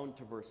drop down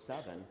to verse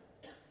 7,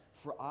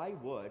 for I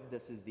would,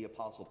 this is the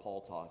Apostle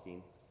Paul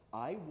talking,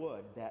 I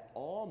would that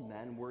all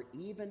men were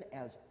even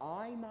as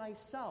I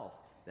myself.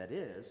 That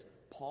is,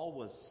 Paul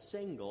was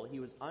single,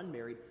 he was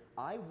unmarried.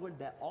 I would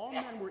that all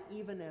men were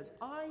even as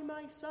I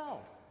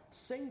myself,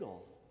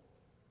 single.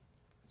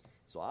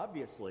 So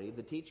obviously,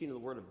 the teaching of the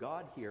Word of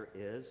God here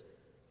is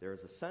there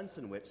is a sense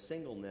in which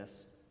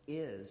singleness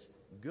is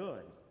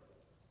good.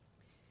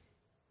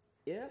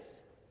 If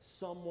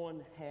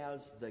someone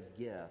has the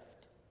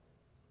gift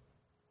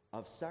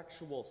of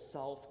sexual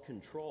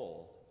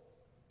self-control,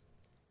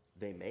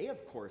 they may,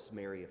 of course,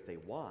 marry if they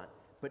want,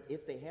 but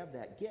if they have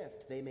that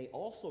gift, they may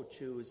also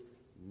choose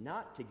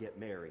not to get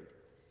married.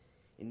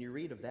 And you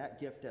read of that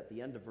gift at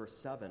the end of verse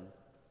 7.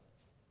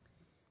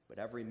 But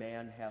every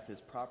man hath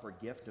his proper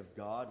gift of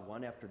God,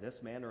 one after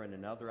this manner and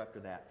another after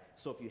that.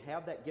 So if you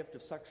have that gift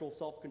of sexual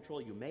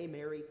self-control, you may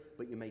marry,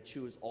 but you may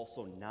choose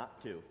also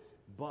not to.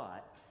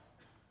 But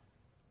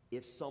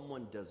if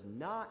someone does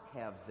not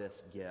have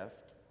this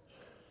gift,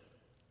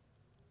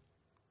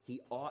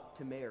 he ought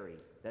to marry.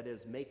 That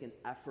is, make an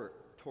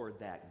effort toward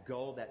that.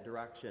 Go that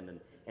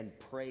direction and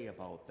pray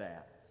about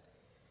that.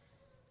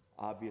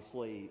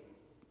 Obviously,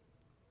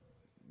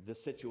 the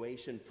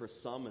situation for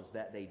some is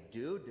that they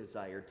do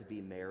desire to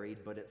be married,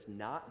 but it's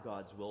not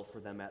God's will for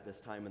them at this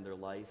time in their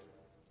life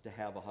to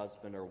have a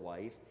husband or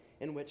wife,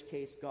 in which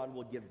case God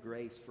will give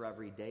grace for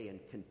every day and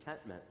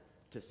contentment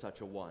to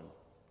such a one.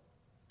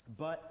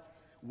 But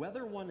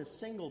whether one is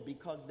single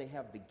because they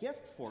have the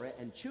gift for it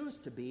and choose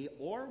to be,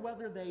 or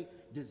whether they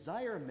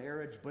desire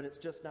marriage but it's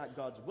just not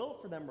God's will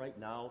for them right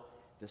now,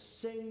 the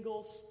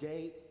single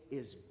state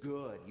is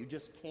good. You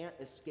just can't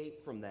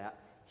escape from that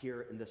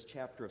here in this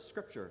chapter of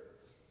Scripture.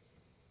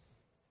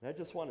 And I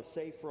just want to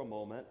say for a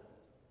moment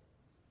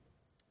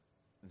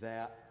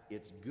that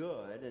it's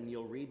good, and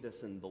you'll read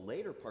this in the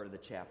later part of the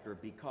chapter,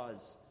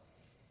 because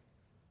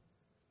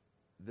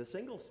the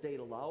single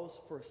state allows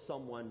for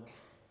someone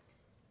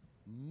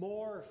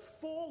more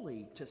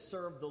fully to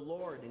serve the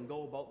Lord and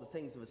go about the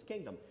things of His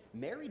kingdom.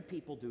 Married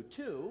people do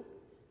too,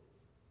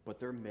 but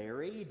they're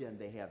married and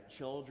they have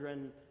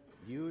children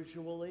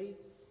usually.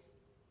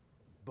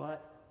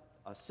 But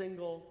a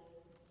single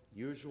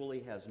usually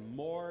has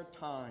more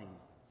time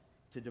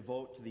to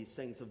devote to these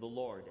things of the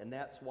Lord, and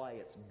that's why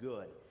it's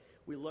good.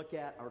 We look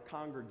at our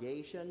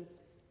congregation,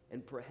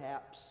 and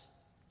perhaps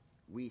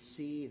we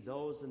see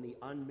those in the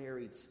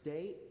unmarried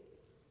state.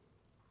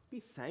 Be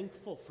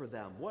thankful for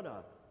them. What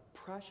a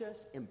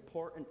precious,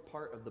 important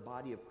part of the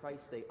body of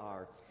Christ they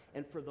are.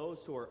 And for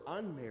those who are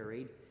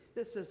unmarried,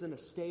 this isn't a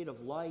state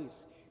of life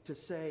to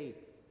say,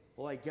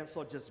 well, I guess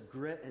I'll just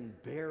grit and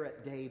bear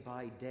it day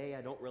by day.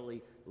 I don't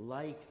really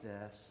like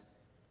this.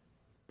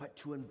 But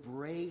to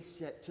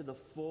embrace it to the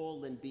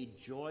full and be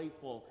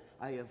joyful.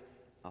 I have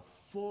a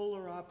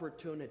fuller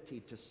opportunity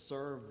to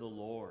serve the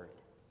Lord.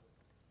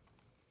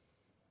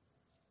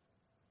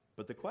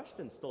 But the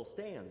question still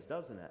stands,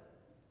 doesn't it?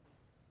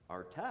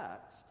 Our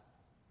text,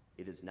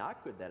 it is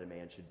not good that a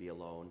man should be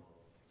alone.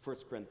 1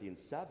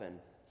 Corinthians 7,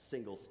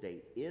 single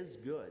state is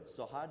good.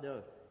 So how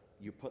do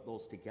you put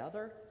those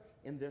together?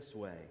 In this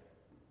way.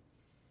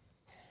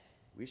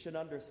 We should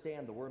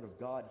understand the Word of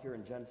God here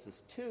in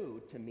Genesis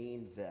 2 to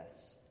mean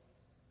this.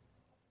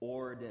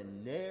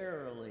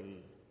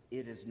 Ordinarily,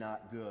 it is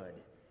not good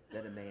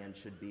that a man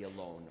should be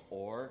alone.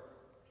 Or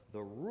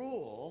the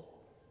rule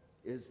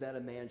is that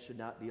a man should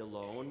not be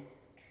alone,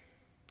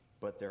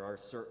 but there are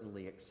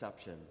certainly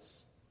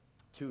exceptions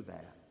to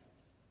that.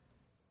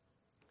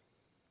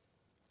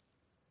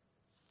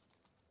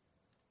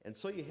 And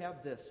so you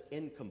have this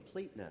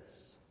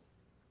incompleteness.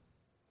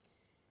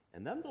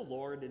 And then the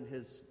Lord in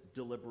his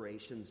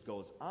deliberations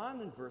goes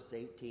on in verse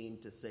 18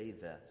 to say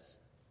this.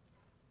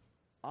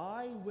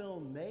 I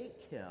will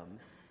make him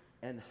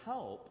and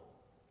help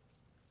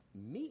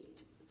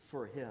meet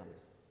for him.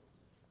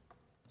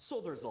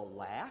 So there's a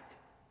lack.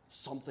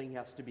 Something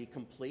has to be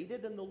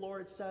completed. And the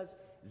Lord says,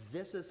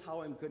 this is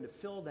how I'm going to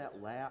fill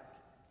that lack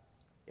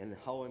and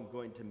how I'm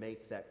going to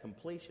make that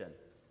completion.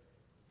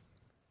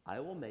 I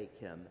will make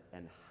him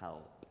and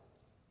help.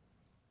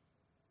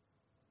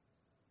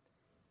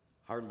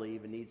 Hardly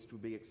even needs to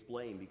be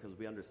explained because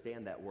we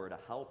understand that word, a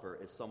helper,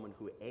 is someone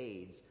who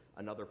aids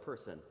another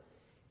person.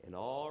 And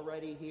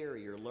already here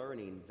you're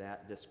learning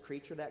that this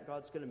creature that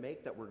God's going to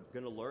make, that we're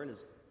going to learn is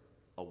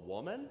a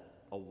woman,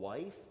 a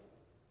wife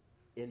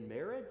in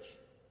marriage,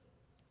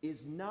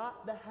 is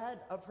not the head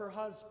of her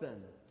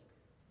husband.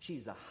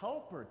 She's a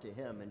helper to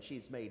him and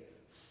she's made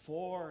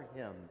for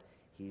him.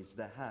 He's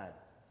the head.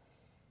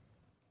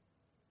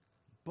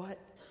 But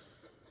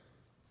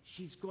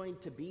she's going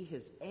to be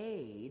his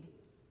aid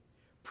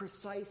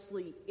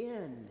precisely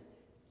in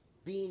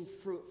being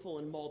fruitful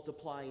and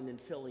multiplying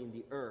and filling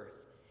the earth,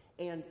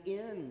 and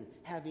in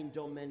having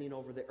dominion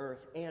over the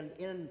earth, and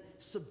in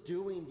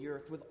subduing the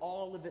earth with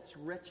all of its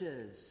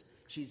riches.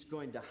 She's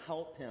going to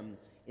help him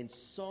in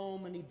so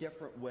many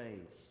different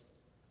ways.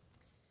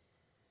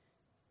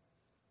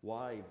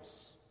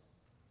 Wives,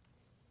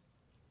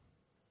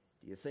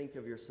 do you think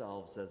of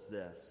yourselves as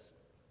this?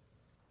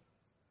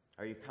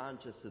 Are you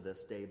conscious of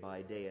this day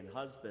by day? And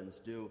husbands,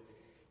 do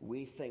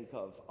we think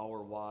of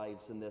our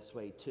wives in this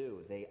way too?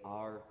 They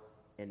are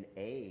an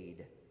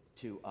aid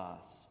to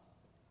us.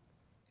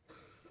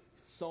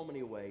 So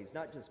many ways,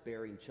 not just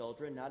bearing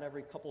children. Not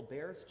every couple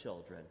bears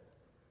children.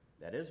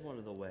 That is one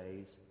of the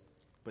ways.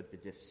 But the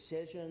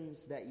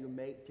decisions that you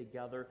make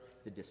together,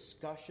 the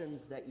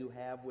discussions that you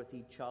have with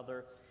each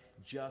other,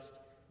 just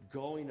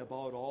going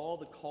about all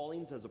the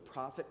callings as a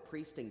prophet,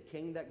 priest, and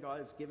king that God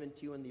has given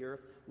to you in the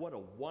earth, what a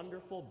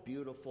wonderful,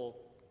 beautiful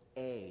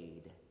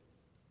aid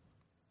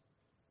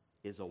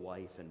is a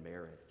wife in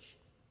marriage.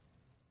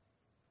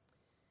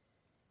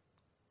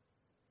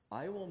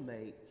 I will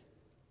make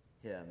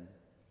him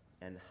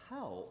and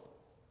help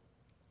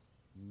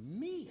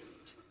meet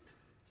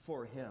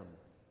for him.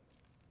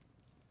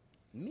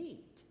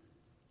 Meet.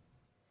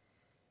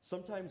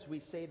 Sometimes we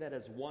say that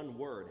as one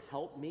word,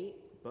 help meet,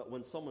 but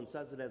when someone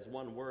says it as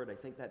one word, I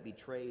think that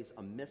betrays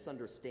a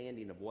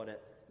misunderstanding of what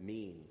it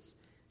means.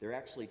 They're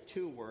actually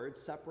two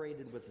words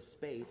separated with a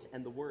space,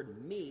 and the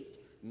word meet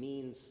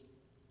means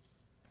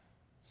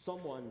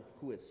someone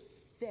who is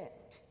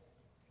fit,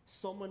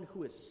 someone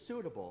who is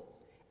suitable.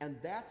 And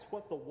that's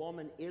what the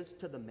woman is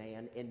to the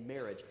man in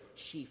marriage.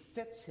 She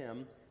fits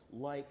him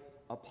like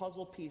a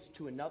puzzle piece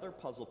to another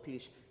puzzle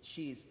piece.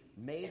 She's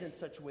made in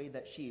such a way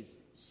that she's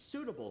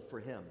suitable for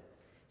him.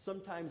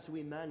 Sometimes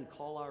we men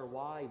call our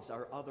wives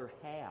our other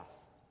half.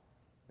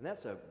 And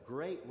that's a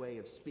great way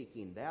of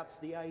speaking. That's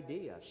the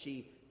idea.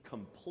 She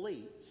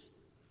completes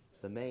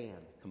the man,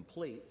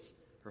 completes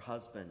her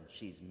husband.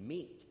 She's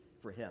meat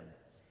for him.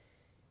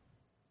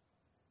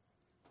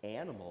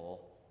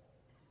 Animal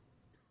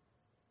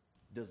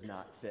does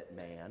not fit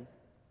man.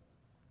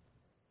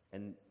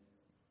 And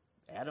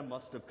Adam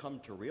must have come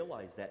to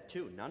realize that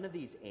too. None of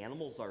these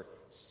animals are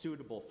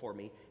suitable for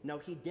me. Now,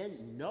 he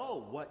didn't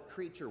know what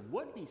creature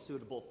would be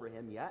suitable for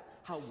him yet.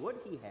 How would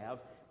he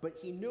have? But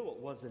he knew it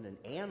wasn't an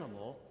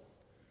animal.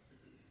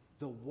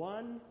 The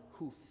one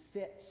who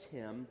fits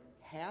him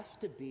has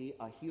to be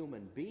a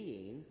human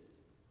being.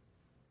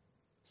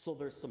 So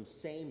there's some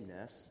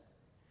sameness.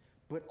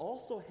 But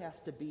also has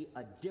to be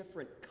a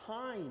different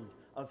kind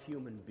of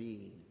human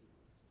being.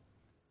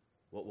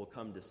 What we'll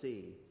come to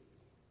see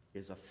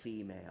is a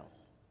female.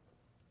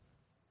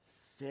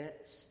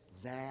 fits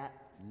that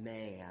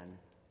man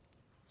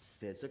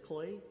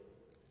physically,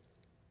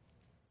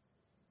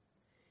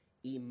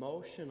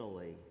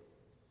 emotionally,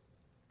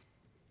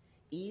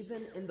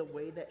 even in the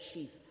way that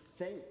she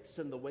thinks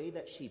and the way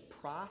that she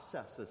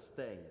processes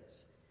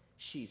things.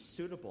 She's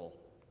suitable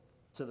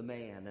to the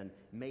man and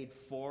made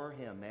for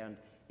him and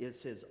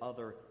is his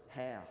other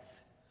half.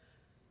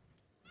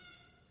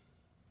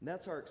 And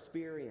that's our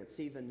experience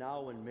even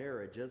now in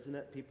marriage, isn't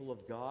it? People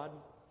of God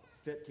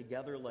fit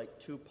together like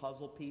two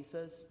puzzle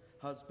pieces,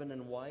 husband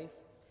and wife.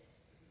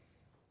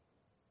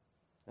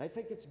 And I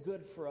think it's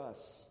good for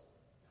us,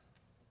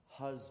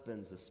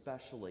 husbands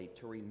especially,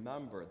 to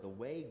remember the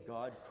way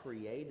God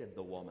created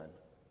the woman.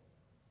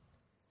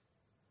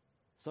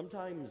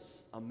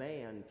 Sometimes a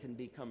man can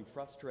become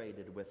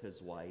frustrated with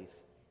his wife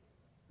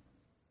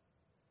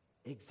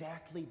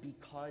exactly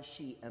because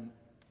she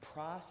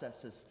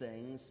processes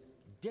things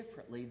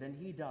differently than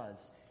he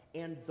does.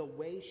 And the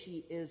way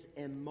she is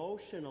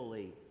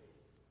emotionally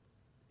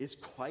is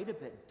quite a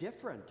bit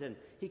different. And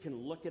he can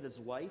look at his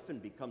wife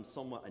and become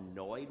somewhat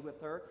annoyed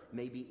with her,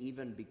 maybe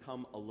even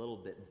become a little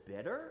bit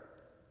bitter.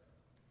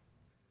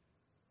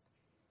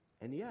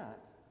 And yet,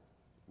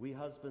 we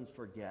husbands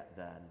forget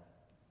then,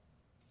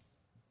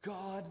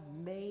 God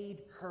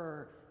made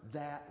her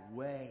that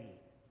way.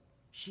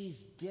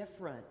 She's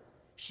different.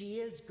 She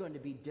is going to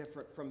be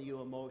different from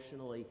you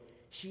emotionally.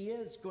 She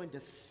is going to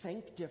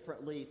think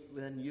differently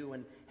than you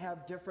and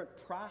have different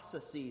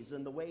processes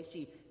in the way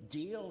she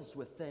deals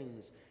with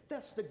things.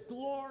 That's the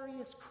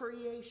glorious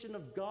creation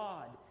of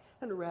God.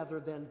 And rather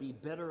than be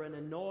bitter and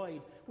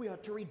annoyed, we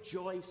ought to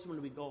rejoice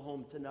when we go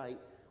home tonight.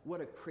 What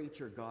a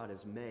creature God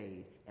has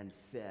made and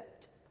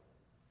fit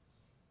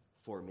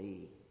for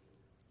me.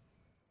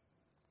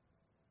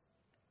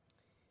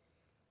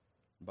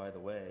 By the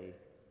way,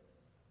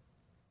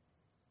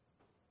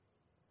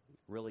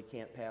 really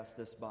can't pass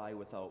this by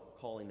without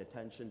calling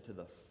attention to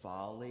the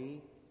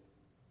folly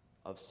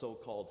of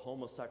so-called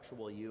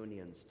homosexual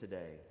unions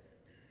today.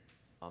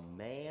 A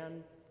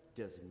man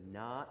does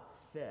not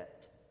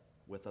fit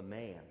with a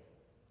man,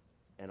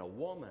 and a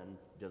woman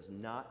does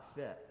not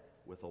fit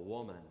with a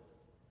woman.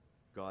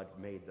 God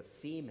made the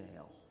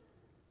female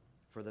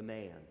for the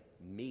man,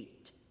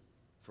 meet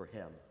for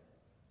him.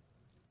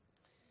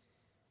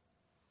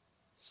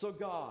 So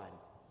God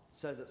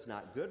says it's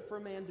not good for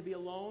a man to be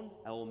alone.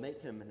 I will make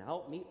him an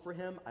helpmeet for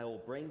him. I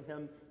will bring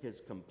him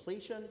his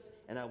completion,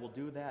 and I will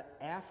do that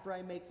after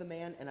I make the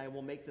man, and I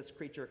will make this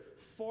creature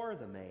for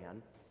the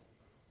man.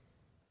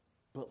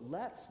 But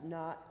let's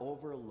not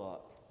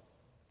overlook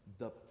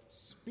the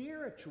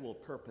spiritual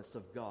purpose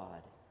of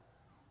God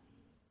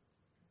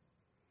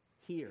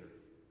here.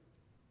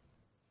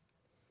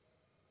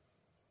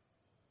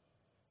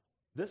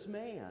 This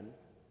man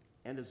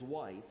and his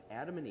wife,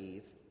 Adam and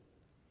Eve,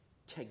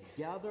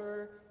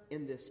 together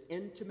in this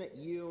intimate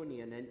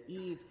union, and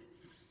Eve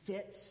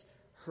fits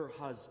her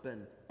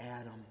husband,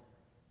 Adam,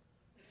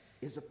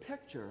 is a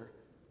picture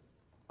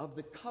of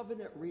the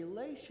covenant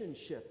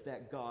relationship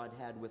that God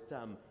had with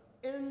them.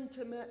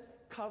 Intimate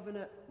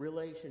covenant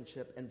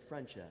relationship and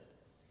friendship.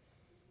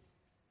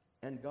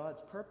 And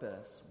God's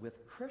purpose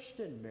with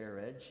Christian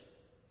marriage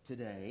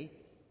today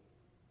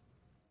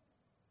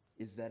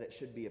is that it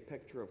should be a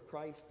picture of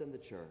Christ and the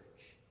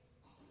church.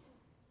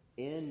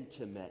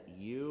 Intimate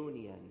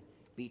union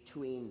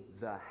between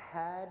the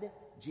head,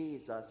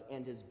 Jesus,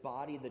 and his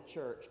body, the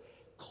church.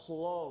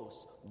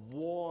 Close,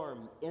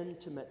 warm,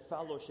 intimate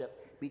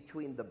fellowship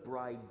between the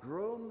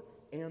bridegroom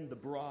and the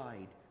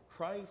bride,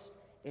 Christ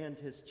and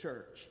his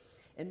church.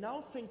 And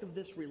now think of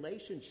this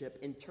relationship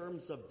in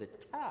terms of the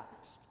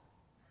text.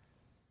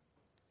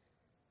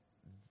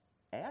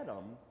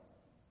 Adam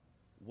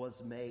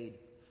was made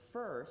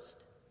first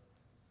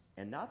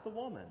and not the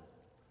woman.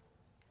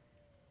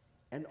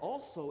 And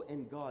also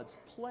in God's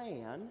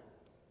plan,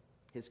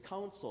 his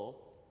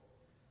counsel,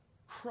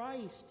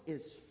 Christ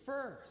is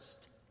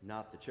first,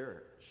 not the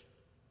church.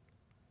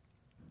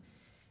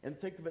 And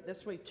think of it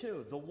this way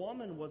too. The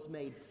woman was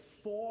made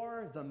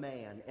for the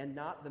man and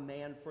not the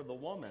man for the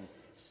woman.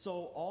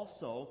 So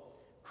also,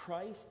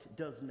 Christ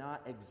does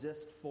not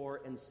exist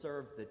for and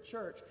serve the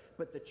church,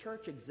 but the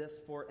church exists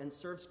for and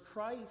serves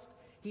Christ.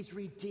 He's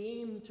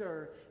redeemed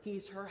her.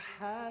 He's her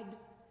head.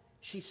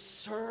 She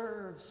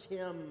serves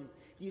him.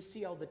 You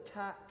see how the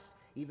text,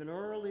 even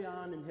early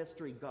on in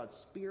history, God's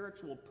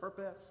spiritual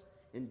purpose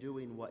in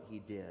doing what he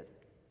did.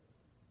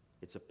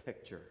 It's a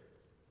picture.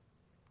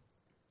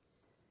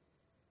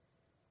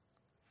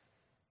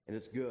 And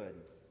it's good,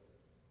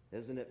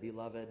 isn't it,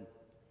 beloved,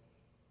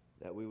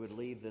 that we would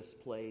leave this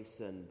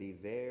place and be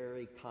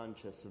very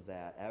conscious of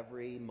that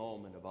every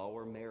moment of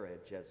our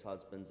marriage as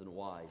husbands and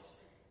wives.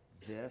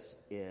 This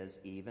is,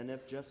 even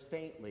if just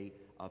faintly,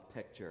 a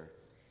picture.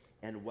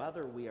 And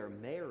whether we are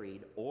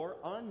married or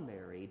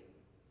unmarried,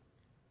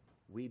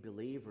 we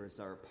believers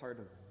are a part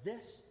of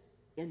this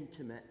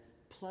intimate,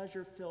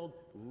 pleasure-filled,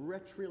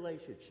 rich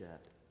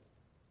relationship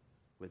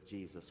with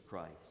Jesus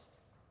Christ.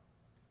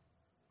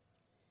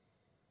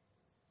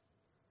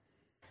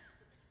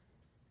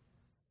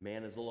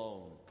 Man is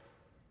alone.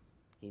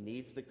 He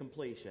needs the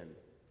completion.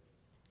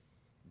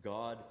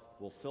 God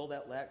will fill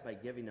that lack by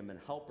giving him a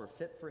helper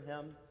fit for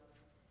him.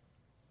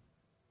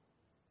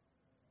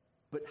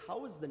 But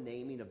how is the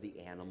naming of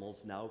the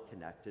animals now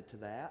connected to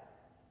that?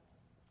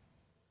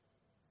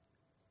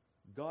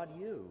 God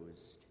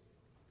used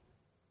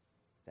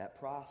that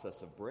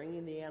process of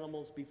bringing the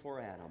animals before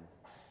Adam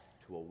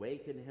to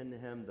awaken in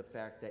him the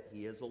fact that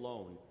he is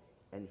alone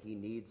and he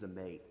needs a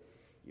mate.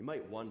 You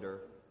might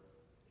wonder,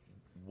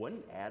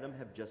 wouldn't Adam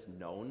have just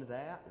known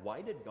that?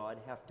 Why did God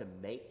have to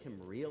make him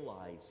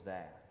realize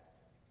that?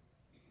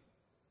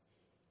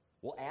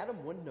 Well,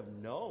 Adam wouldn't have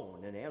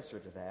known an answer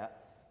to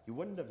that. He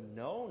wouldn't have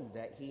known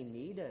that he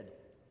needed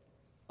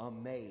a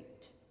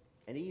mate,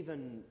 and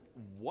even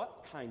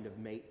what kind of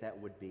mate that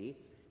would be,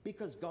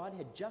 because God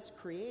had just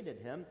created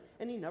him,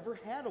 and he never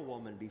had a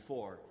woman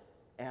before.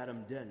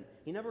 Adam didn't.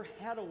 He never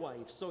had a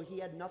wife, so he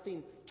had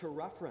nothing to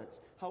reference.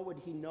 How would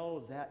he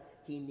know that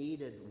he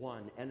needed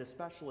one? And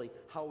especially,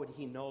 how would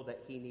he know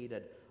that he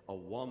needed a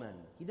woman?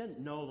 He didn't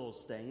know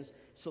those things,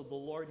 so the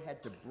Lord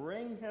had to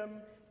bring him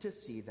to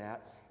see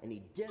that, and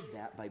he did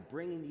that by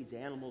bringing these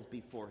animals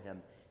before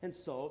him. And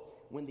so,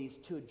 when these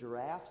two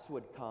giraffes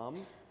would come,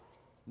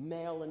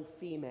 male and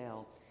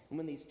female, and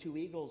when these two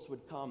eagles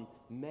would come,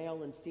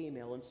 male and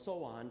female, and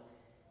so on,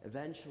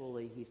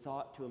 eventually he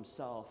thought to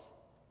himself,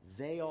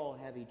 they all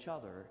have each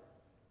other.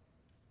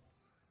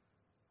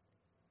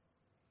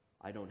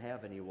 I don't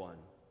have anyone.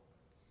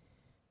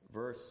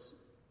 Verse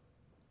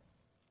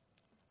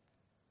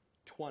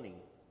 20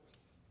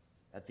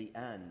 at the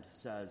end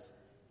says,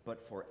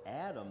 but for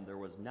Adam there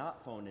was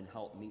not found an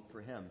help meet for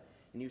him.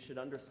 And you should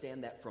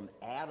understand that from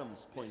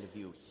Adam's point of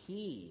view,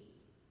 he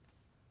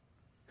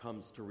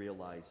comes to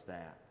realize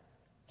that.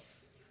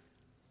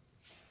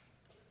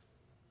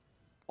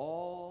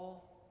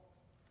 All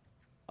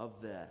of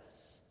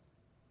this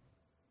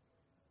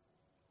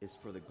is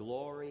for the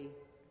glory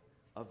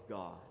of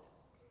God.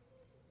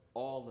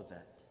 All of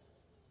it.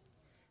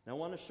 Now I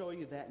want to show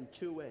you that in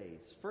two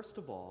ways. First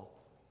of all,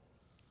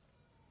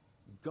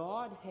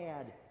 God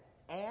had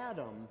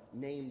Adam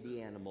name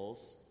the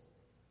animals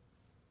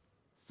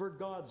for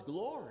God's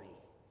glory.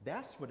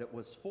 That's what it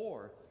was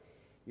for.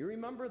 You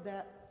remember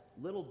that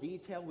little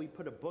detail we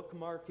put a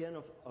bookmark in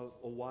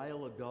a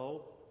while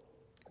ago?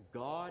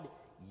 God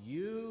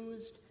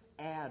used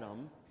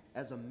Adam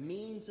as a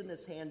means in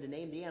his hand to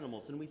name the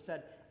animals. And we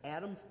said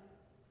Adam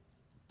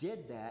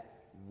did that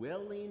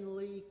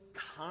willingly,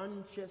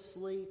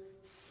 consciously,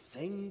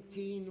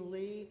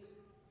 thinkingly.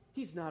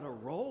 He's not a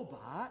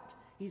robot.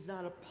 He's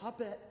not a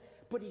puppet.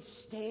 But he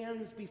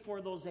stands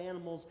before those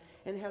animals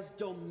and has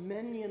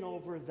dominion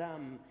over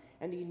them.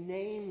 And he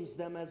names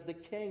them as the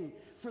king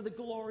for the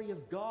glory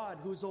of God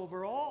who's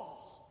over all.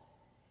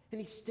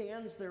 And he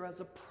stands there as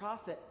a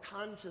prophet,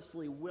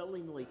 consciously,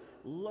 willingly,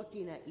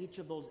 looking at each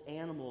of those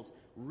animals,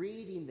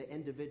 reading the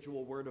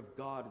individual word of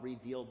God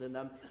revealed in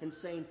them, and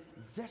saying,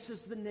 this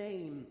is the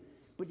name.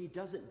 But he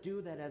doesn't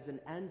do that as an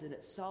end in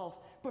itself,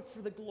 but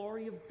for the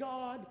glory of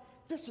God.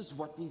 This is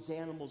what these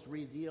animals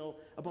reveal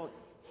about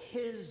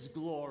his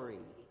glory.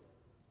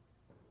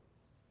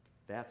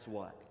 That's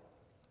what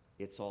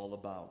it's all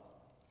about.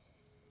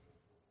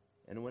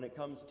 And when it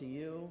comes to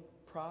you,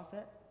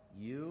 prophet,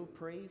 you,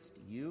 priest,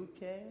 you,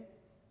 king,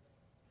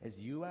 as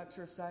you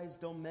exercise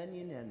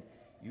dominion and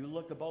you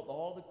look about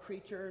all the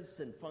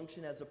creatures and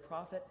function as a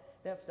prophet,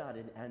 that's not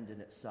an end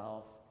in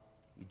itself.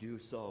 You do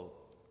so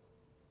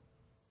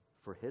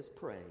for his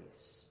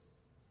praise.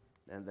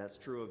 And that's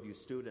true of you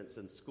students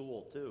in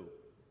school too.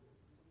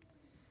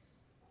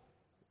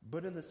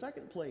 But in the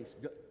second place,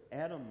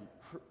 Adam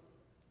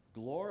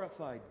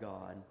glorified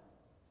God,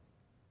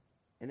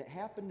 and it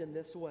happened in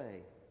this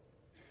way.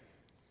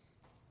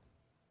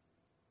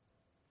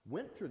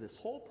 Went through this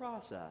whole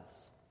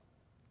process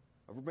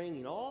of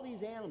bringing all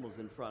these animals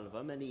in front of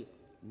him, and he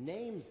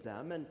names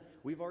them, and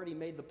we've already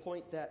made the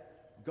point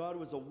that God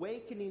was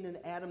awakening in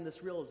Adam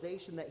this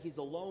realization that he's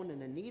alone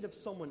and in need of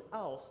someone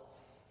else,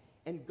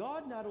 and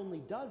God not only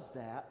does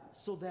that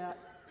so that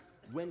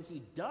when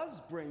he does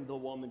bring the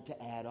woman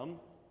to Adam,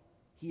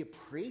 he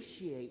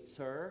appreciates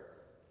her.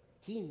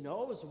 He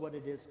knows what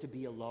it is to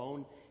be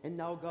alone. And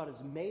now God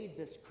has made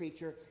this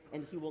creature,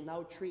 and he will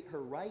now treat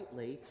her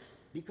rightly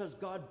because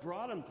God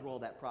brought him through all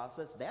that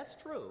process. That's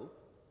true.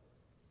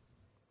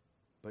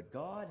 But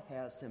God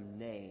has him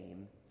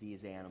name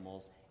these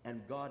animals,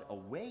 and God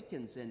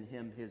awakens in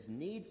him his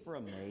need for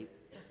a mate,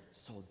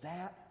 so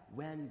that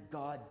when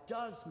God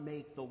does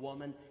make the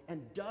woman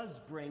and does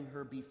bring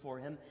her before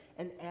him,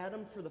 and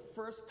Adam for the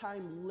first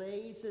time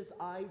lays his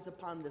eyes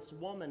upon this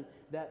woman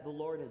that the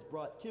Lord has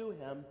brought to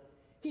him,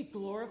 he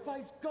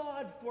glorifies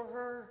God for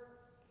her.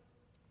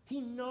 He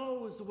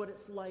knows what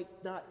it's like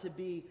not to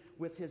be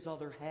with his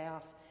other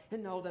half,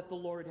 and now that the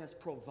Lord has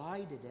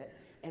provided it,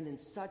 and in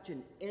such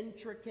an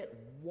intricate,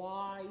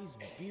 wise,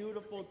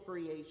 beautiful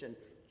creation,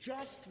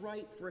 just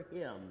right for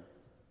him,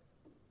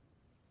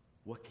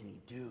 what can he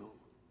do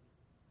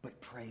but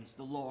praise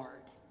the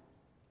Lord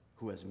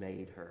who has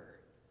made her?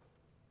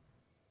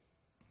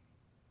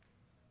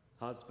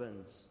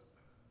 Husbands,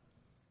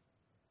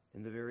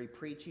 In the very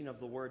preaching of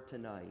the word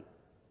tonight,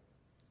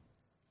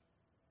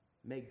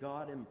 may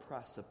God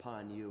impress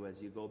upon you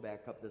as you go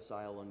back up this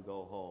aisle and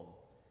go home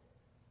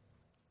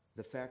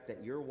the fact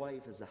that your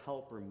wife is a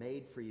helper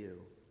made for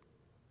you.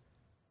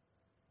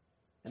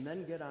 And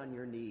then get on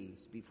your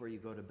knees before you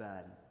go to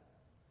bed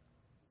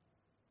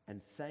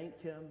and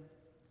thank him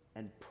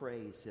and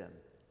praise him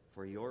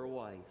for your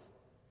wife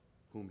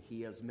whom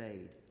he has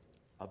made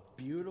a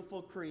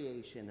beautiful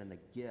creation and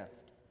a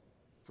gift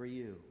for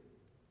you.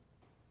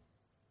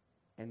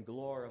 And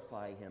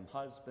glorify him,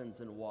 husbands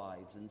and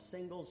wives, and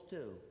singles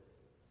too,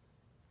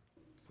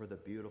 for the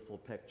beautiful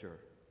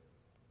picture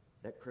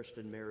that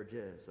Christian marriage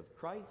is of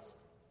Christ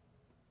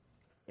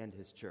and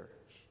his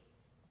church.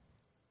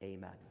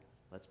 Amen.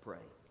 Let's pray.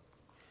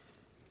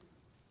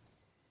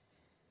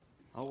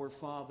 Our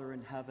Father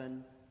in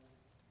heaven,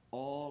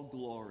 all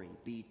glory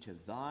be to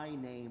thy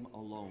name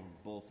alone,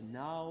 both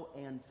now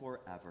and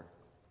forever.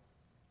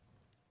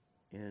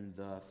 In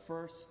the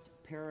first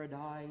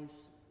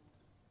paradise,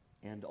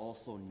 and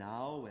also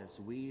now as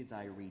we,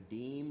 thy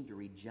redeemed,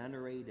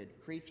 regenerated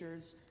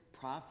creatures,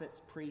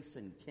 prophets, priests,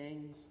 and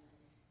kings,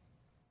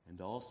 and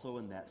also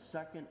in that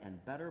second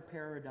and better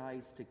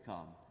paradise to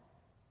come,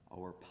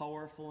 our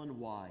powerful and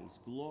wise,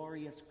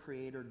 glorious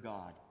Creator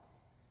God,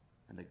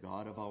 and the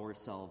God of our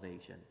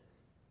salvation.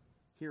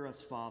 Hear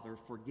us, Father,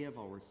 forgive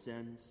our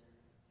sins.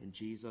 In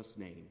Jesus'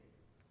 name,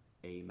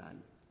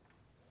 amen.